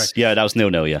 Yeah, that was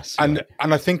 0-0, yes. And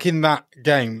I think in that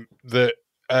game that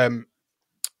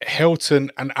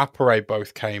Hilton and Apare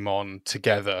both came on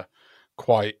together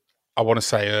quite, I want to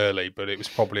say early, but it was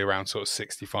probably around sort of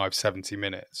 65, 70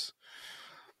 minutes.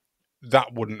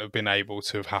 That wouldn't have been able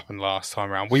to have happened last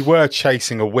time around. We were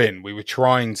chasing a win. We were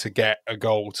trying to get a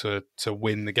goal to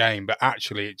win the game, but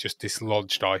actually it just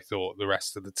dislodged, I thought, the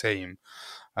rest of the team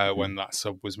when that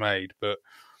sub was made. But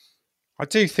I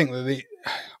do think that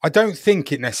I don't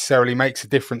think it necessarily makes a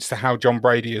difference to how John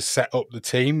Brady has set up the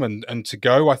team and to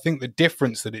go. I think the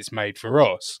difference that it's made for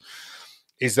us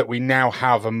is that we now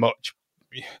have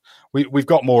we've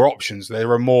got more options.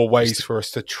 There are more ways for us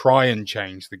to try and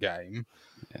change the game.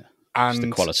 Yeah. And it's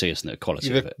the quality, isn't it?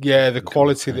 Quality of it. Yeah, the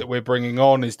quality that we're bringing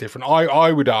on is different.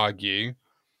 I would argue,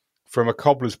 from a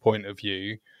Cobbler's point of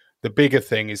view, the bigger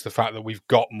thing is the fact that we've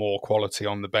got more quality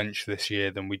on the bench this year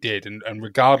than we did. And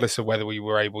regardless of whether we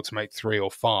were able to make 3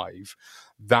 or 5,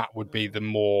 that would be the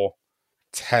more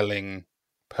telling,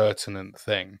 pertinent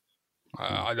thing.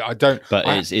 I don't... But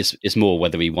it's more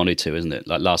whether he wanted to, isn't it?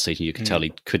 Like last season, you could tell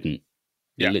he couldn't.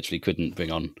 He literally couldn't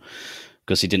bring on...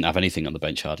 Because he didn't have anything on the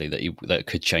bench hardly that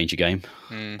could change a game.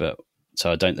 But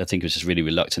so I think he was just really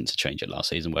reluctant to change it last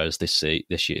season. Whereas this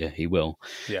year he will,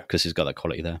 because he's got that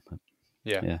quality there.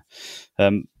 Yeah.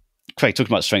 Craig,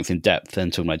 talking about strength in depth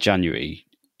and talking about January,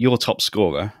 your top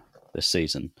scorer this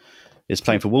season is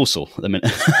playing for Walsall at the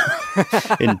minute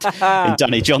in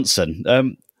Danny Johnson.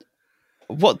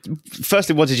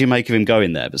 Firstly, what did you make of him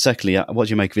going there? But secondly, what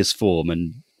did you make of his form?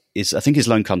 And I think his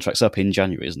loan contract's up in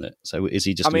January, isn't it? So is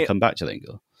he just going to come back, do you think?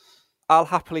 Or? I'll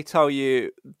happily tell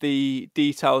you the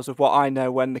details of what I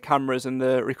know when the cameras and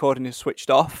the recording is switched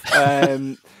off.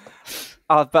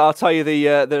 But I'll tell you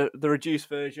the reduced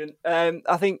version.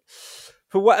 I think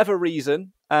for whatever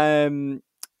reason, Johnson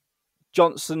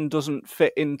doesn't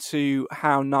fit into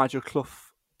how Nigel Clough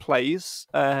plays.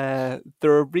 There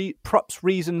are perhaps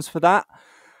reasons for that.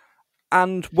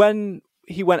 And when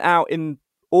he went out in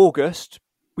August,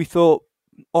 we thought,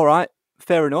 all right,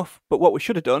 fair enough. But what we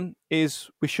should have done is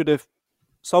we should have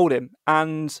sold him.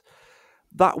 And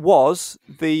that was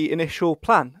the initial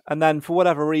plan. And then for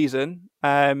whatever reason,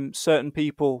 certain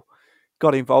people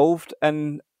got involved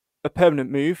and a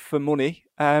permanent move for money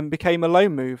became a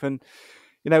loan move. And,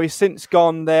 he's since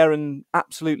gone there and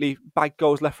absolutely bagged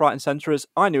goals left, right and centre, as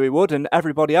I knew he would and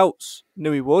everybody else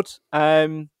knew he would.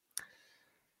 And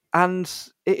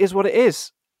it is what it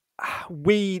is.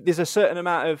 There's a certain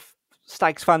amount of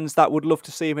Stags fans that would love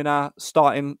to see him in our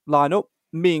starting lineup.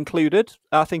 me included.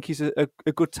 I think he's a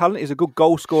good talent. He's a good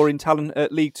goal-scoring talent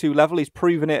at League 2 level. He's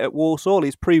proven it at Walsall.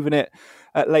 He's proven it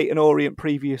at Leyton Orient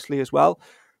previously as well.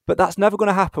 But that's never going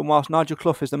to happen whilst Nigel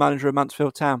Clough is the manager of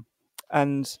Mansfield Town.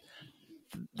 And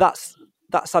that's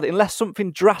sad. Unless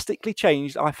something drastically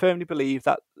changed, I firmly believe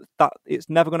that it's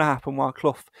never going to happen while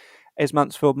Clough is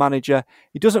Mansfield manager.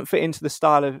 He doesn't fit into the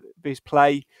style of his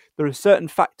play. There are certain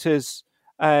factors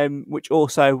which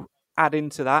also add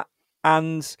into that.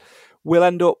 And we'll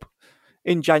end up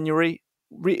in January.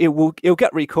 He'll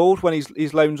get recalled when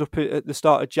his loan's up at the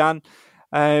start of Jan.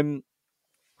 And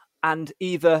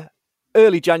either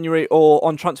early January or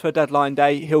on transfer deadline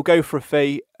day, he'll go for a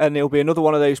fee and he'll be another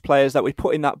one of those players that we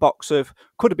put in that box of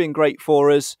could have been great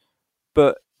for us,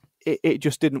 but it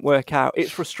just didn't work out.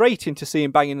 It's frustrating to see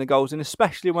him banging the goals, and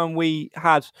especially when we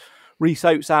had Rhys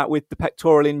Oates out with the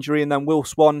pectoral injury, and then Will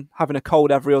Swan having a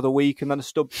cold every other week, and then a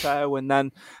stubbed toe, and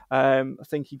then I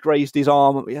think he grazed his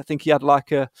arm. I think he had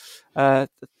like a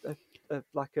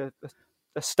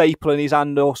staple in his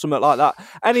hand or something like that.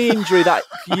 Any injury that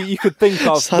you could think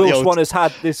of, Will Swan has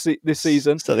had this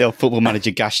season. It's like the old Football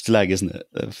Manager gashed leg, isn't it?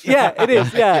 Yeah, it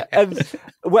is. Yeah, and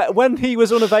when he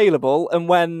was unavailable, and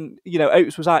when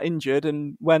Oates was out injured,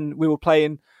 and when we were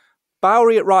playing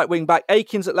Bowery at right wing back,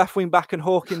 Akins at left wing back, and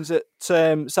Hawkins at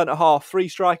centre half, 3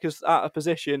 strikers out of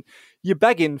position, you're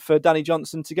begging for Danny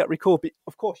Johnson to get recalled. But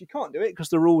of course, you can't do it because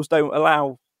the rules don't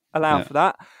allow for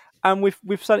that. And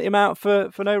we've sent him out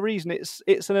for no reason.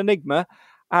 It's an enigma,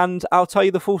 and I'll tell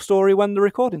you the full story when the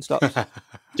recording stops.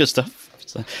 Good stuff.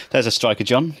 So there's a striker,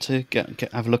 John, to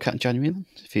have a look at in January. Then.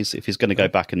 If he's going to go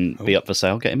back and be up for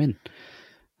sale, get him in.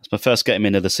 That's my first get him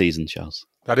in of the season, Charles.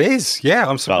 That is, yeah.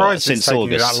 I'm surprised it's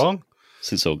taking you that long.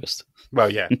 Since August.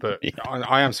 Well, yeah, but yeah.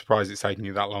 I am surprised it's taking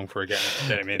you that long for get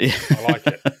him in. Yeah. I like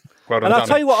it. Well done, and I'll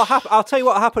tell you what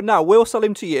will happen now. We'll sell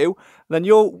him to you, then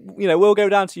we'll go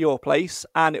down to your place,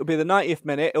 and it'll be the 90th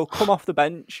minute. He'll come off the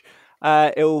bench,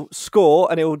 he'll score,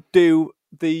 and he'll do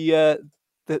the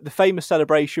famous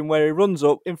celebration where he runs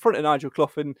up in front of Nigel Clough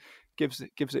and gives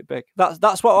it big.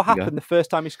 That's what will happen the first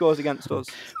time he scores against us.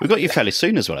 We got you fairly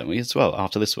soon as well, haven't we? As well,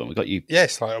 after this one, we got you.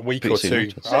 Yes, like a week or two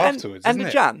afterwards. End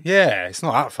of Jan. Yeah, it's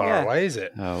not that far away, is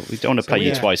it? Oh, we don't want to play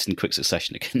you twice in quick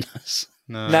succession again.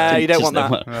 No, you don't want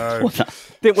that. No.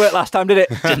 Didn't work last time, did it?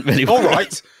 Didn't really work. All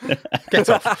right, get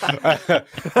off.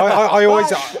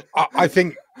 I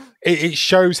think it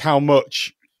shows how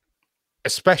much,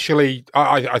 especially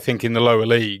I think in the lower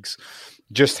leagues,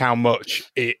 just how much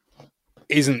it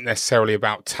isn't necessarily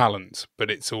about talent,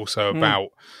 but it's also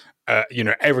about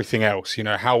everything else.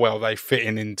 How well they fit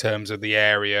in terms of the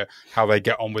area, how they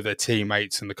get on with their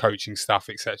teammates and the coaching staff,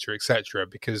 etc., etc.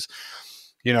 Because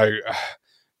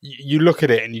you look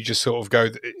at it and you just sort of go,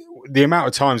 the amount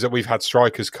of times that we've had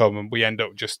strikers come and we end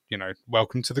up just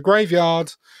welcome to the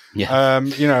graveyard. Yeah.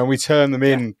 And we turn them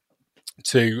in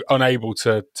to unable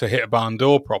to hit a barn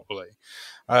door properly.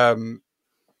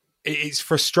 It's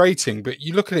frustrating, but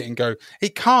you look at it and go,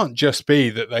 it can't just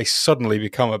be that they suddenly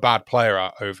become a bad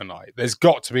player overnight. There's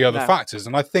got to be other factors.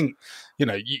 And I think,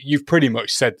 you've pretty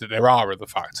much said that there are other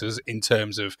factors in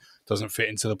terms of doesn't fit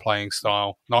into the playing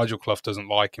style. Nigel Clough doesn't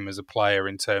like him as a player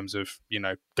in terms of,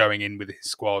 going in with his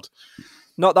squad.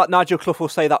 Not that Nigel Clough will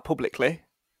say that publicly.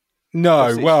 No,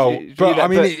 it's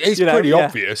pretty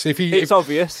obvious. It's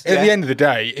obvious. At the end of the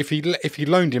day, if he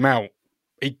loaned him out,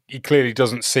 he clearly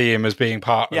doesn't see him as being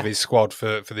part of his squad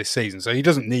for this season. So he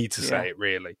doesn't need to say it,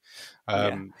 really.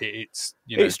 It's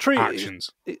true.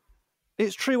 Actions.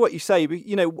 It's true what you say, but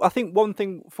I think one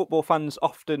thing football fans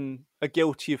often are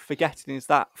guilty of forgetting is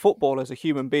that footballers are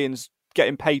human beings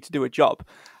getting paid to do a job.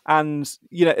 And,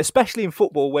 especially in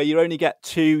football where you only get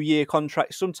 2-year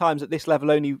contracts, sometimes at this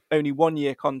level only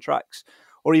 1-year contracts,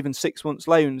 or even 6 months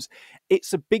loans,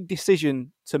 it's a big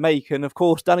decision to make. And of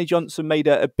course, Danny Johnson made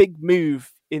a big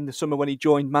move in the summer when he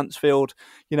joined Mansfield,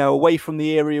 away from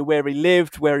the area where he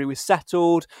lived, where he was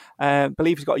settled. I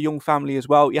believe he's got a young family as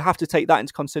well. You have to take that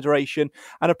into consideration.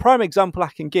 And a prime example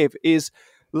I can give is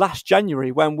last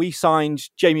January when we signed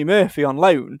Jamie Murphy on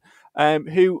loan,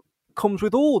 who comes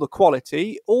with all the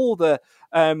quality, all the,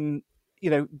 the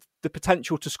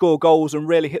potential to score goals and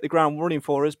really hit the ground running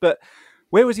for us. But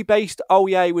where was he based? Oh,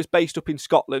 yeah, he was based up in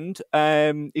Scotland.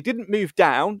 He didn't move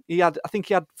down. I think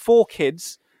he had 4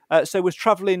 kids, so was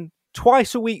travelling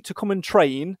twice a week to come and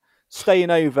train, staying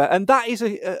over. And that is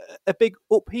a big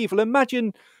upheaval.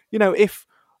 Imagine, if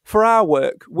for our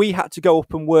work, we had to go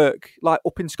up and work like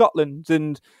up in Scotland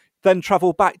and then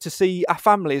travel back to see our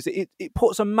families. It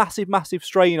puts a massive, massive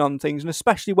strain on things. And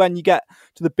especially when you get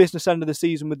to the business end of the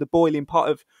season with the boiling pot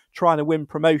of trying to win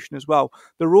promotion as well.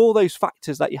 There are all those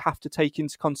factors that you have to take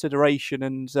into consideration.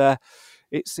 And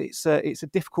it's a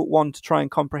difficult one to try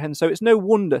and comprehend. So it's no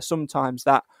wonder sometimes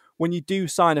that when you do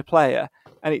sign a player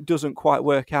and it doesn't quite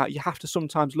work out, you have to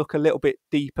sometimes look a little bit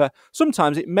deeper.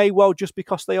 Sometimes it may well just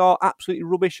because they are absolutely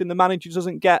rubbish and the manager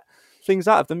doesn't get things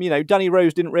out of them. You know, Danny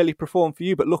Rose didn't really perform for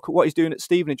you, but look at what he's doing at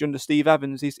Stevenage under Steve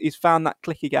Evans. He's found that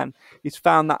click again. He's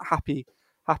found that happy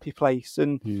place.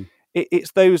 And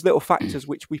it's those little factors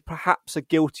which we perhaps are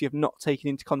guilty of not taking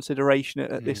into consideration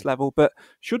at this level. But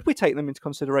should we take them into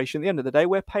consideration? At the end of the day,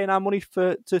 we're paying our money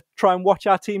to try and watch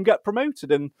our team get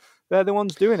promoted, and they're the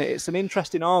ones doing it. It's an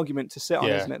interesting argument to sit on,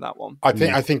 isn't it, that one? I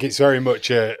think it's very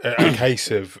much a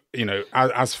case of, you know,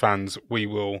 as fans, we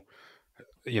will,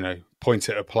 you know, point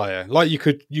at a player. Like you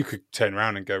could turn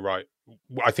around and go, right,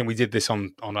 I think we did this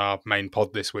on our main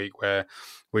pod this week where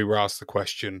we were asked the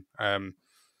question,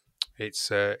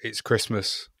 it's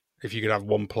Christmas. If you could have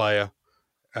one player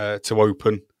to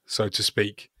open, so to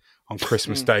speak, on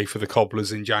Christmas Day for the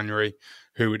Cobblers in January,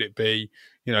 who would it be?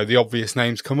 You know, the obvious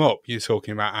names come up. You're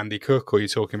talking about Andy Cook, or you're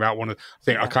talking about one of,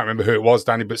 I can't remember who it was,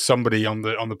 Danny, but somebody on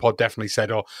the pod definitely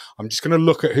said, "Oh, I'm just going to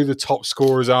look at who the top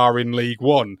scorers are in League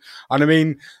One." And I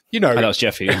mean, you know, that was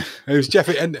Jeffy. It was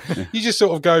Jeffy, and you just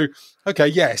sort of go, "Okay,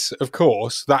 yes, of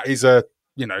course, that is a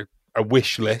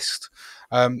wish list."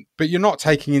 But you're not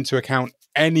taking into account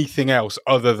anything else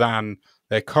other than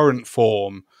their current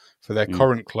form for their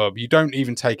current club. You don't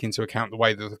even take into account the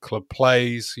way that the club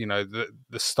plays, you know,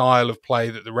 the style of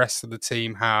play that the rest of the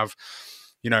team have,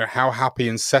 you know, how happy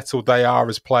and settled they are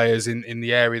as players in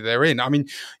the area they're in. I mean,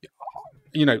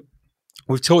 you know,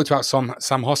 we've talked about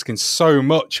Sam Hoskins so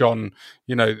much on,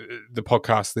 you know, the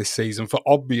podcast this season for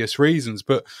obvious reasons.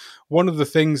 But one of the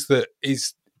things that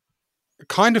is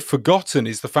kind of forgotten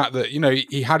is the fact that, you know,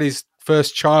 he had his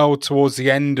first child towards the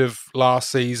end of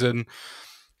last season.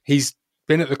 He's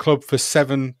been at the club for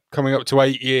 7, coming up to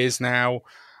 8 years now.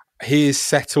 He is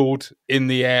settled in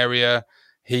the area.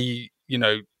 He's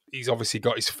obviously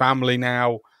got his family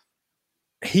now.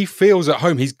 He feels at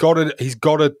home. He's got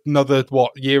another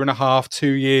year and a half, 2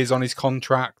 years on his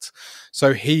contract.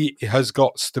 So he has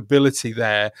got stability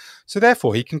there. So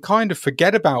therefore he can kind of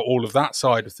forget about all of that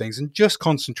side of things and just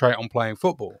concentrate on playing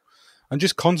football and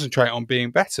just concentrate on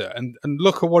being better. And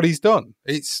look at what he's done.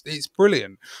 It's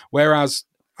brilliant. Whereas,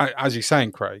 as you're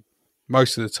saying, Craig,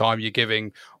 most of the time you're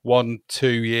giving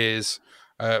 1-2 years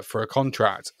for a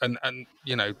contract, and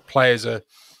you know, players are,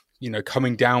 you know,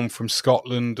 coming down from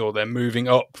Scotland, or they're moving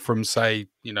up from, say,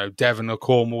 you know, Devon or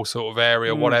Cornwall sort of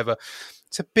area, whatever.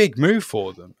 It's a big move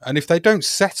for them. And if they don't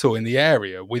settle in the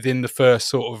area within the first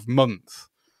sort of month,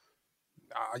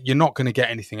 you're not going to get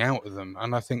anything out of them.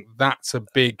 And I think that's a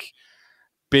big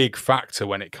factor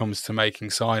when it comes to making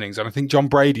signings. And I think John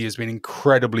Brady has been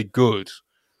incredibly good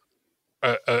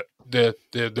at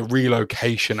the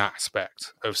relocation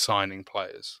aspect of signing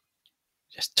players.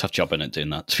 Just tough job in it doing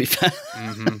that, to be fair.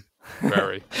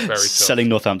 Very, very tough. Selling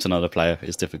Northampton on a player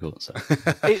is difficult. So.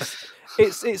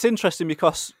 It's interesting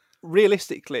because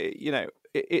realistically, you know,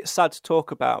 it's sad to talk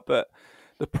about, but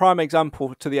the prime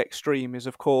example to the extreme is,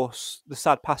 of course, the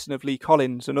sad passing of Lee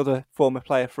Collins, another former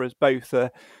player for us both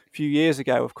a few years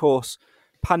ago. Of course,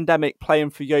 pandemic, playing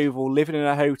for Yeovil, living in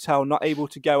a hotel, not able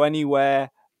to go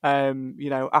anywhere, you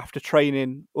know, after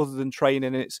training, other than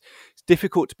training. And it's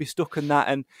difficult to be stuck in that.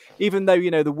 And even though,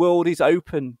 you know, the world is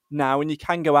open now and you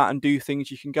can go out and do things,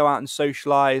 you can go out and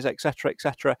socialise,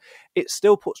 etc., it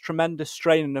still puts tremendous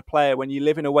strain on a player when you're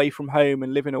living away from home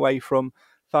and living away from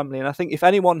family. And I think if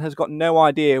anyone has got no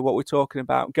idea what we're talking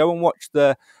about, go and watch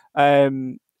the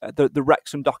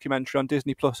Wrexham documentary on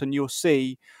Disney Plus, and you'll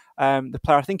see the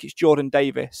player. I think it's Jordan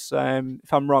Davis.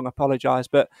 If I'm wrong, I apologise,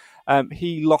 but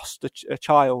he lost a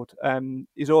child.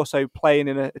 He's also playing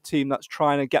in a team that's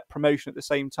trying to get promotion at the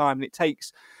same time, and it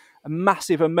takes a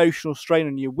massive emotional strain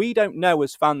on you. We don't know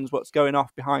as fans what's going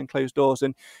off behind closed doors.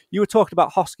 And you were talking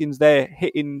about Hoskins there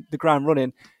hitting the ground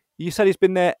running. You said he's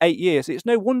been there 8 years. It's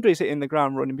no wonder he's hitting the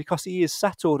ground running, because he is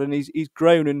settled and he's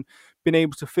grown and been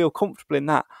able to feel comfortable in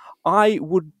that. I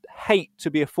would hate to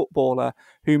be a footballer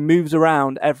who moves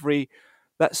around every,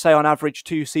 let's say on average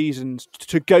 2 seasons,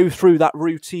 to go through that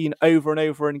routine over and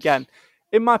over and again.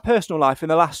 In my personal life, in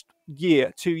the last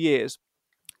 2 years,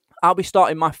 I'll be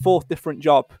starting my 4th different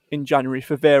job in January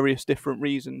for various different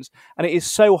reasons. And it is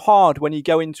so hard when you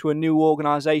go into a new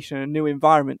organisation, a new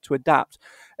environment, to adapt.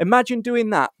 Imagine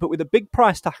doing that, but with a big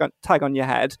price tag on your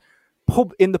head,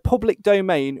 in the public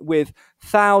domain, with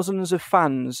thousands of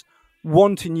fans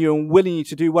wanting you and willing you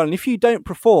to do well. And if you don't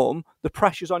perform, the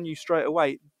pressure's on you straight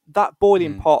away. That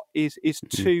boiling pot is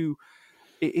too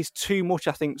much,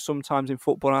 I think, sometimes in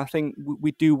football. And I think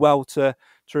we do well to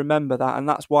remember that. And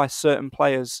that's why certain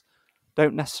players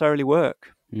don't necessarily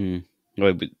work. Yeah,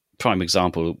 Well, prime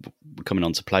example, coming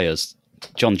on to players,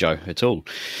 John Joe O'Toole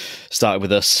started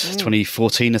with us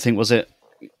 2014, I think, was it?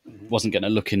 Wasn't getting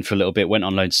a look in for a little bit, went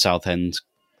on loan to Southend,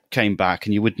 came back,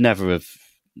 and you would never have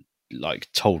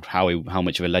told how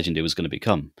much of a legend he was going to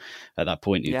become. At that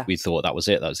point, we thought that was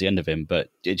it, that was the end of him. But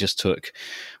it just took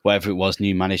whatever it was,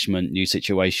 new management, new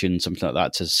situation, something like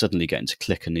that, to suddenly get him to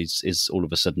click, and he's all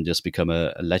of a sudden just become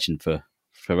a legend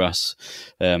for us.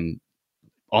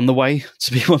 On the way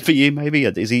to be one for you, maybe?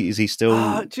 Is he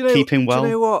still keeping well? Do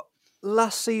you know what?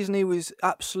 Last season he was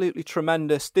absolutely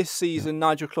tremendous. This season,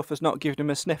 Nigel Clough has not given him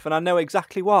a sniff, and I know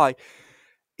exactly why.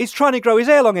 He's trying to grow his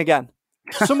hair long again.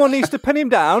 Someone needs to pin him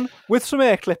down with some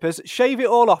hair clippers, shave it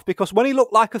all off, because when he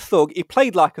looked like a thug, he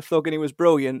played like a thug and he was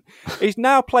brilliant. He's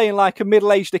now playing like a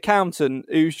middle-aged accountant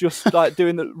who's just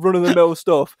doing the run-of-the-mill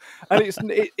stuff. And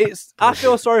it's I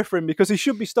feel sorry for him, because he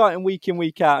should be starting week in,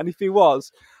 week out. And if he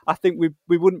was, I think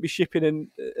we wouldn't be shipping in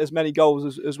as many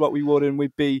goals as what we would, and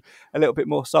we'd be a little bit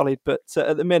more solid. But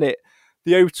at the minute,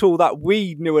 the O'Toole that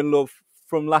we knew and loved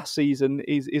from last season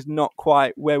is not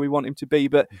quite where we want him to be.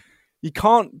 But you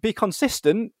can't be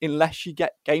consistent unless you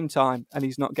get game time, and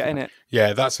he's not getting it.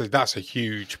 Yeah, that's a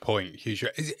huge point. Huge.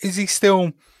 Is he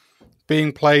still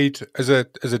being played as a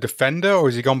defender, or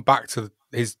has he gone back to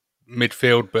his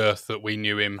midfield berth that we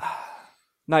knew him?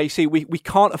 Now, you see, we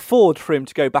can't afford for him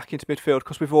to go back into midfield,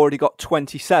 because we've already got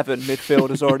 27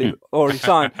 midfielders already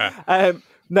signed.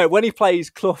 No, when he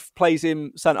plays, Clough plays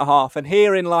him centre-half, and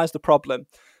herein lies the problem.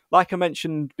 Like I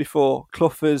mentioned before,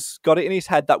 Clough has got it in his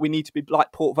head that we need to be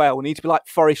like Port Vale, we need to be like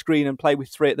Forest Green and play with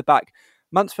three at the back.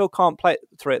 Mansfield can't play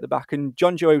three at the back, and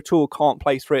John Joe O'Toole can't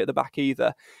play three at the back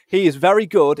either. He is very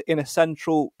good in a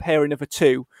central pairing of a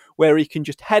two, where he can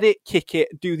just head it, kick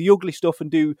it, do the ugly stuff, and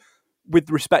do, with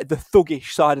respect, the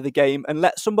thuggish side of the game, and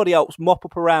let somebody else mop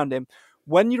up around him.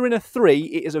 When you're in a three,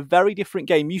 it is a very different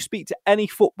game. You speak to any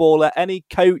footballer, any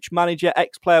coach, manager,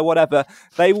 ex-player, whatever,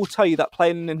 they will tell you that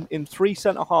playing in three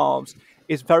centre-halves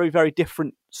is very, very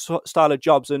different style of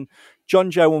jobs. And John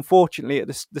Joe, unfortunately, at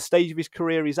the stage of his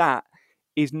career he's at,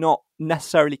 is not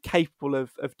necessarily capable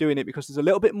of doing it, because there's a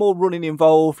little bit more running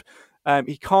involved.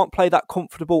 He can't play that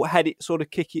comfortable head it, sort of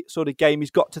kick it sort of game.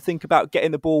 He's got to think about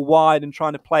getting the ball wide and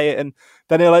trying to play it, and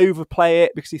then he'll overplay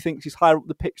it because he thinks he's higher up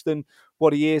the pitch than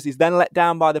what he is. He's then let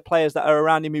down by the players that are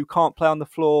around him who can't play on the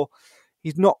floor.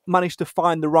 He's not managed to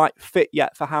find the right fit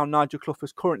yet for how Nigel Clough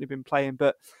has currently been playing.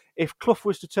 But if Clough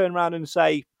was to turn around and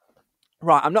say,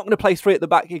 right, I'm not going to play three at the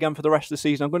back again for the rest of the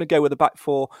season, I'm going to go with a back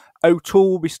four,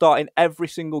 O'Toole will be starting every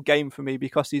single game for me,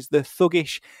 because he's the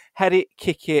thuggish, head it,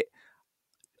 kick it.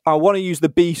 I want to use the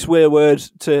B swear word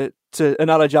to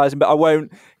analogize him, but I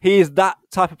won't. He is that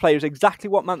type of player. It's exactly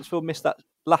what Mansfield missed that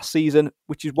last season,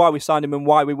 which is why we signed him and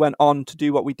why we went on to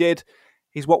do what we did.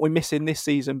 He's what we're missing this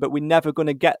season, but we're never going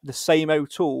to get the same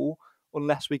O'Toole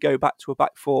unless we go back to a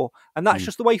back four. And that's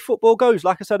just the way football goes.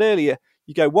 Like I said earlier,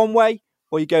 you go one way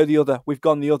or you go the other. We've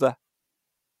gone the other.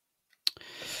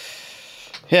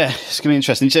 Yeah, it's going to be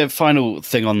interesting. So, final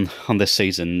thing on this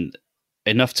season,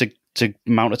 enough to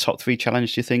mount a top three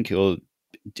challenge, do you think, or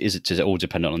does it all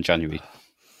depend on January?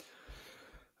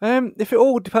 If it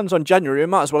all depends on January, we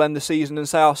might as well end the season and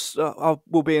say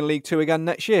we'll be in League Two again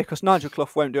next year, because Nigel Clough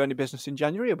won't do any business in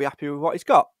January. He'll be happy with what he's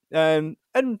got, and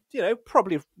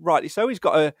probably rightly so. He's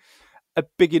got a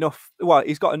big enough. Well,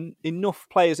 he's got enough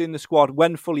players in the squad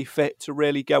when fully fit to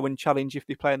really go and challenge if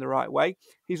they play in the right way.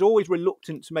 He's always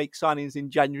reluctant to make signings in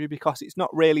January, because it's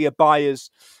not really a buyer's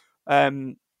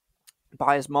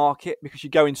market, because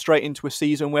you're going straight into a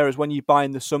season, whereas when you buy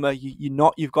in the summer, you're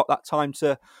not. You've got that time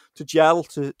to gel,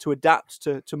 to adapt,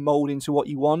 to mould into what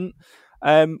you want.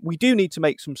 We do need to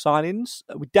make some signings.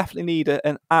 We definitely need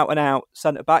an out-and-out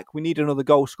centre-back. We need another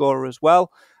goal scorer as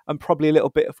well, and probably a little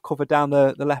bit of cover down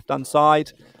the left-hand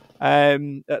side,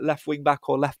 at left wing-back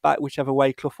or left-back, whichever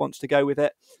way Clough wants to go with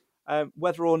it.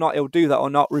 Whether or not he'll do that or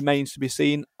not remains to be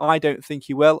seen. I don't think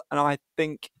he will, and I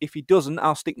think if he doesn't,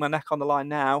 I'll stick my neck on the line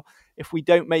now. If we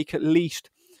don't make at least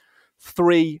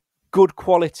 3 good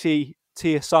quality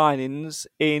tier signings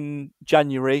in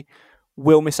January,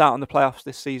 we'll miss out on the playoffs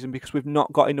this season, because we've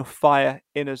not got enough fire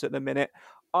in us at the minute.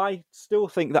 I still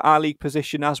think that our league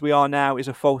position as we are now is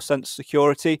a false sense of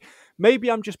security.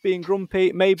 Maybe I'm just being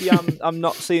grumpy. Maybe I'm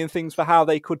not seeing things for how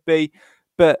they could be,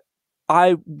 but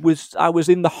I was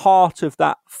in the heart of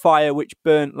that fire which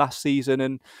burnt last season,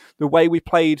 and the way we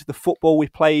played, the football we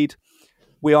played,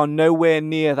 we are nowhere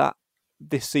near that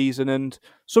this season. And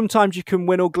sometimes you can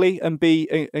win ugly and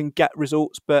get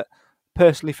results, but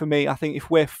personally for me, I think if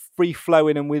we're free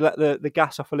flowing and we let the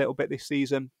gas off a little bit this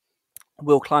season,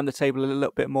 we'll climb the table a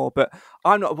little bit more. But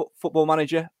I'm not a football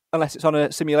manager. unless it's on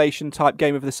a simulation type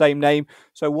game of the same name.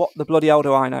 So what the bloody hell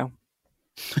do I know?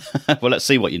 Well, let's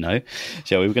see what you know.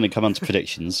 So we're going to come on to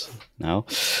predictions now.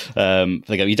 For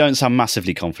the game. You don't sound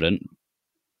massively confident,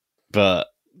 but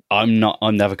I'm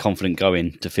never confident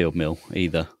going to Field Mill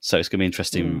either. So it's going to be an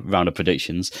interesting round of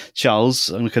predictions. Charles,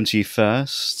 I'm going to come to you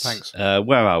first. Thanks.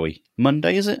 Where are we?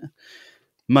 Monday, is it?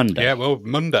 Monday. Yeah, well,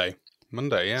 Monday,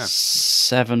 yeah.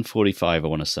 7:45, I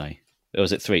want to say. Or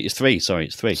was it 3? It's 3, sorry,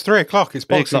 it's 3. It's 3 o'clock. It's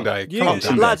Boxing Day. Come on,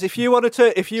 Dan. Lads, if you want to turn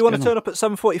up at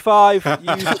 7:45,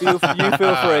 you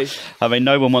feel free. I mean,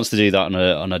 no one wants to do that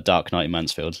on a dark night in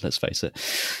Mansfield, let's face it.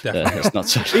 It's not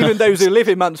so Even those who live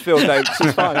in Mansfield don't,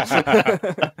 it's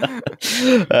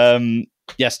fine.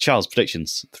 Yes, Charles,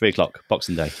 predictions. 3 o'clock,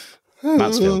 Boxing Day.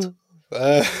 Mansfield.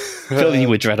 Filling you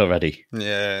with dread already.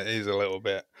 Yeah, it is a little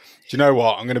bit. Do you know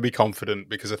what? I'm going to be confident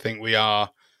because I think we are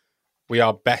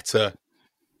better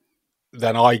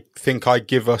than I think I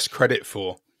give us credit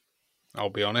for. I'll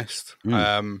be honest.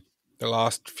 The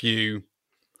last few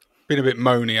been a bit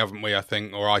moany, haven't we? I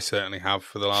think, or I certainly have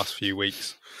for the last few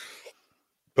weeks.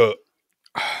 But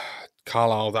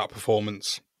Carlisle, that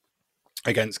performance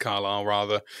against Carlisle,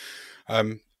 rather,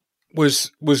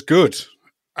 was good,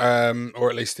 or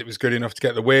at least it was good enough to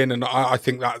get the win. And I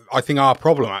think our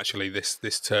problem actually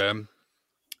this term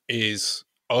is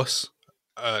us,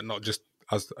 not just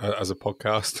as a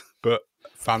podcast, but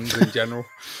fans in general.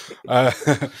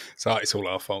 So it's all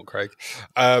our fault, Craig.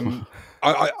 I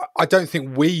don't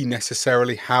think we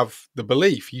necessarily have the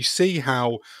belief. You see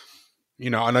how,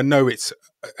 and I know it's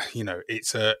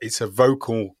a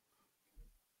vocal,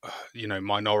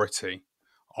 minority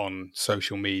on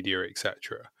social media,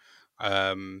 etc.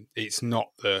 It's not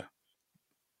the,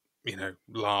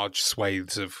 large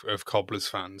swathes of Cobblers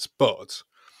fans, but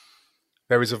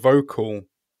there is a vocal,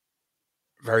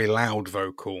 very loud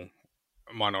vocal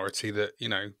minority that,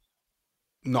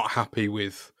 not happy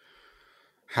with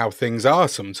how things are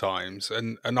sometimes.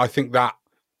 And I think that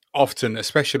often,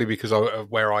 especially because of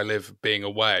where I live being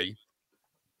away,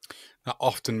 that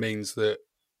often means that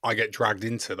I get dragged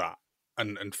into that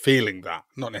and feeling that,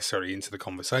 not necessarily into the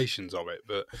conversations of it,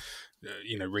 but,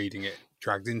 reading it,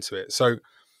 dragged into it. So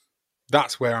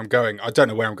that's where I'm going. I don't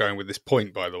know where I'm going with this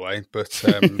point, by the way, but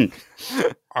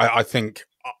I think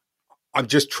I'm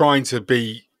just trying to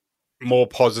be more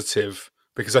positive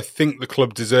because I think the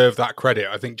club deserve that credit.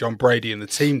 I think John Brady and the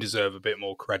team deserve a bit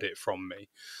more credit from me.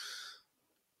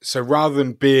 So rather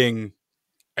than being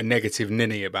a negative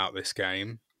ninny about this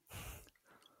game,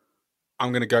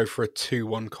 I'm going to go for a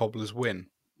 2-1 Cobblers win.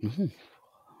 2-1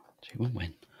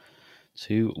 win.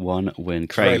 2-1 win.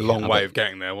 Craig, very long way of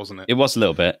getting there, wasn't it? It was a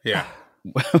little bit. Yeah.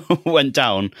 Went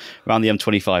down around the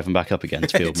M25 and back up again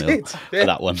to Field Mill for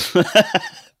that one.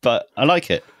 But I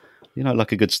like it.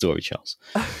 Like a good story, Charles.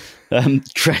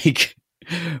 Craig,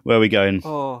 where are we going?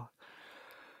 Oh,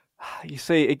 you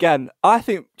see, again,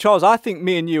 Charles, I think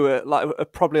me and you are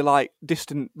probably like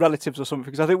distant relatives or something,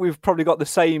 because I think we've probably got the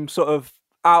same sort of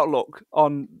outlook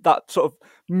on that sort of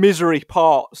misery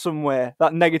part somewhere.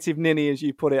 That negative ninny, as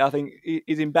you put it, I think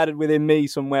is embedded within me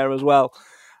somewhere as well.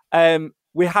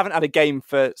 We haven't had a game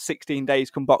for 16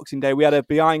 days come Boxing Day. We had a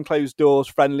behind closed doors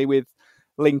friendly with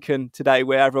Lincoln today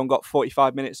where everyone got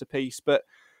 45 minutes apiece. But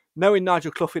knowing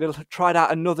Nigel Clough, he'd have tried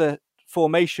out another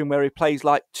formation where he plays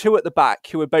like 2 at the back,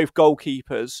 who are both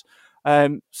goalkeepers,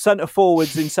 centre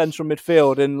forwards in central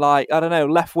midfield, and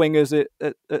left wingers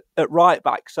at right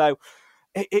back. So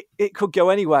it could go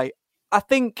anyway. I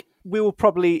think we will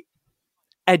probably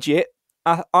edge it.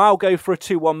 I'll go for a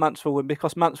 2-1 Mansfield win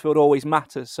because Mansfield always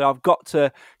matters. So I've got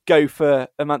to go for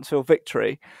a Mansfield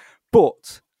victory.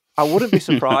 But I wouldn't be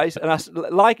surprised. And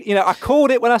I called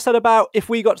it when I said about if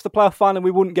we got to the playoff final and we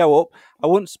wouldn't go up. I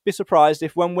wouldn't be surprised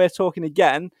if when we're talking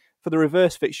again for the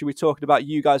reverse fixture, we're talking about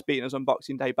you guys beating us on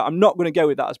Boxing Day. But I'm not going to go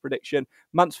with that as prediction.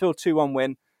 Mansfield 2-1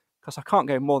 win. Because I can't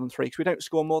go more than 3 because we don't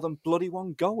score more than bloody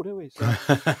 1 goal, do we? So.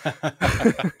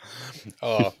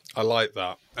 Oh, I like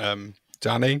that.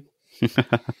 Danny?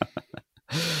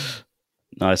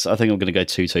 Nice. I think I'm going to go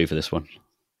 2-2 for this one.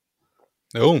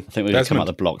 Oh, I think we're going to come out of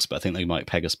the blocks, but I think they might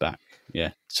peg us back. Yeah,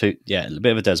 a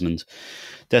bit of a Desmond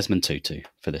 2-2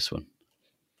 for this one.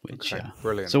 Which, okay,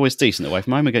 brilliant. It's always decent away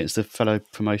from home against a fellow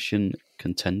promotion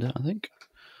contender, I think.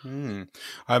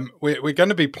 We're going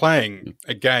to be playing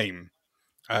a game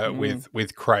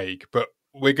with Craig, but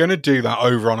we're going to do that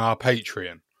over on our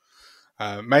Patreon.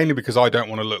 Mainly because I don't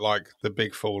want to look like the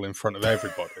big fool in front of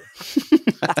everybody.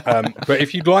 But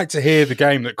if you'd like to hear the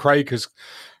game that Craig has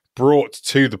brought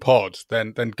to the pod,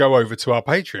 then go over to our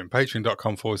Patreon,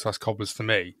 patreon.com/Cobblers for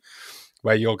me,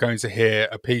 where you're going to hear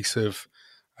a piece of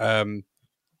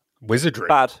wizardry.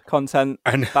 Bad content.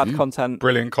 And Bad content.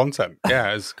 Brilliant content. Yeah,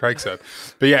 as Craig said.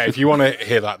 But yeah, if you want to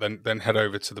hear that, then head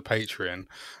over to the Patreon.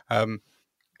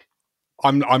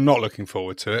 I'm not looking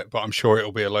forward to it, but I'm sure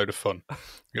it'll be a load of fun.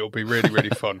 It'll be really, really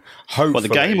fun. Hopefully, What, the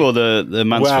game or the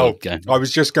Mansfield game? I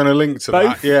was just going to link to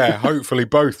Both? that. Yeah, hopefully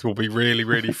both will be really,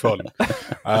 really fun.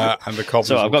 And the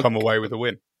Cobblers will come away with a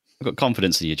win. I've got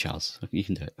confidence in you, Charles. You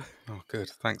can do it. Oh, good.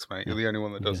 Thanks, mate. You're the only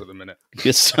one that does at the minute.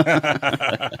 Yes.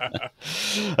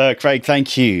 Craig,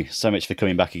 thank you so much for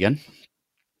coming back again.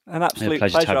 An absolute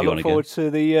pleasure to pleasure. have I you on look forward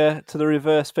to the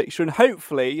reverse fixture, and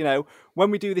hopefully, when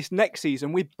we do this next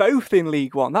season, we're both in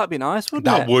League One. That'd be nice, wouldn't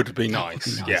it? That would be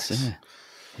nice. Yes. Yeah.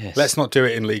 Yes. Let's not do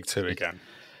it in League Two again.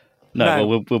 No,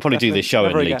 well, we'll probably do this show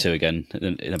in never League again. Two again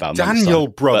in about a month's Daniel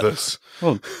time. Brothers.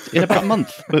 Well, in about a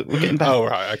month. We're getting back. Oh,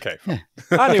 right. Okay. Fine.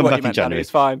 I knew Come what back you in meant, Danny. January. It's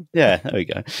fine. Yeah, there we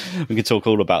go. We can talk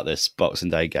all about this Boxing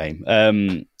Day game.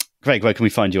 Craig, where can we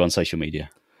find you on social media?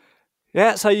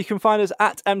 Yeah, so you can find us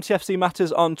at MTFC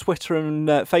Matters on Twitter and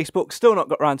Facebook. Still not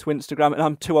got around to Instagram, and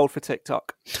I'm too old for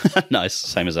TikTok. Nice,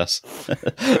 same as us.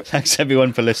 Thanks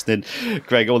everyone for listening.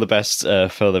 Greg, all the best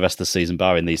for the rest of the season,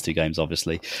 barring these two games,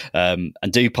 obviously. And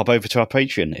do pop over to our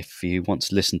Patreon if you want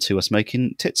to listen to us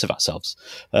making tits of ourselves.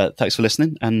 Thanks for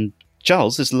listening. And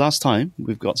Charles, this is the last time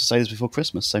we've got to say this before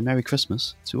Christmas. So Merry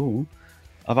Christmas to all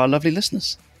of our lovely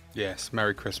listeners. Yes.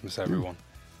 Merry Christmas, everyone.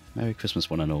 Merry Christmas,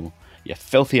 one and all. You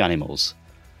filthy animals.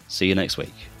 See you next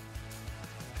week.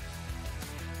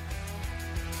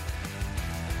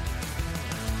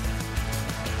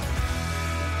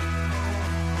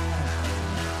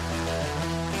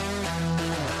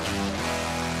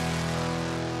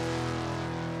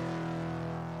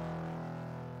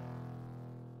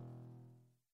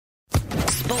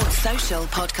 Sports Social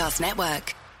Podcast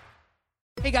Network.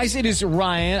 Hey guys, it is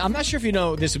Ryan. I'm not sure if you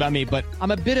know this about me, but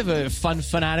I'm a bit of a fun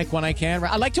fanatic when I can.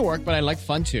 I like to work, but I like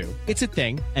fun too. It's a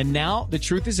thing. And now the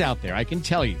truth is out there. I can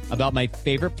tell you about my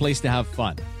favorite place to have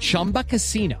fun. Chumba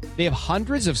Casino. They have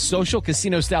hundreds of social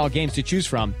casino style games to choose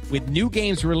from with new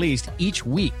games released each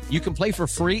week. You can play for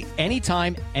free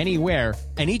anytime, anywhere.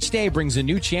 And each day brings a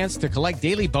new chance to collect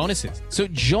daily bonuses. So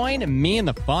join me in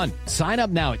the fun. Sign up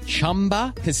now at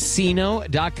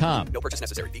ChumbaCasino.com. No purchase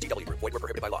necessary. VGW Group. Void where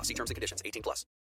prohibited by law. See terms and conditions. 18+.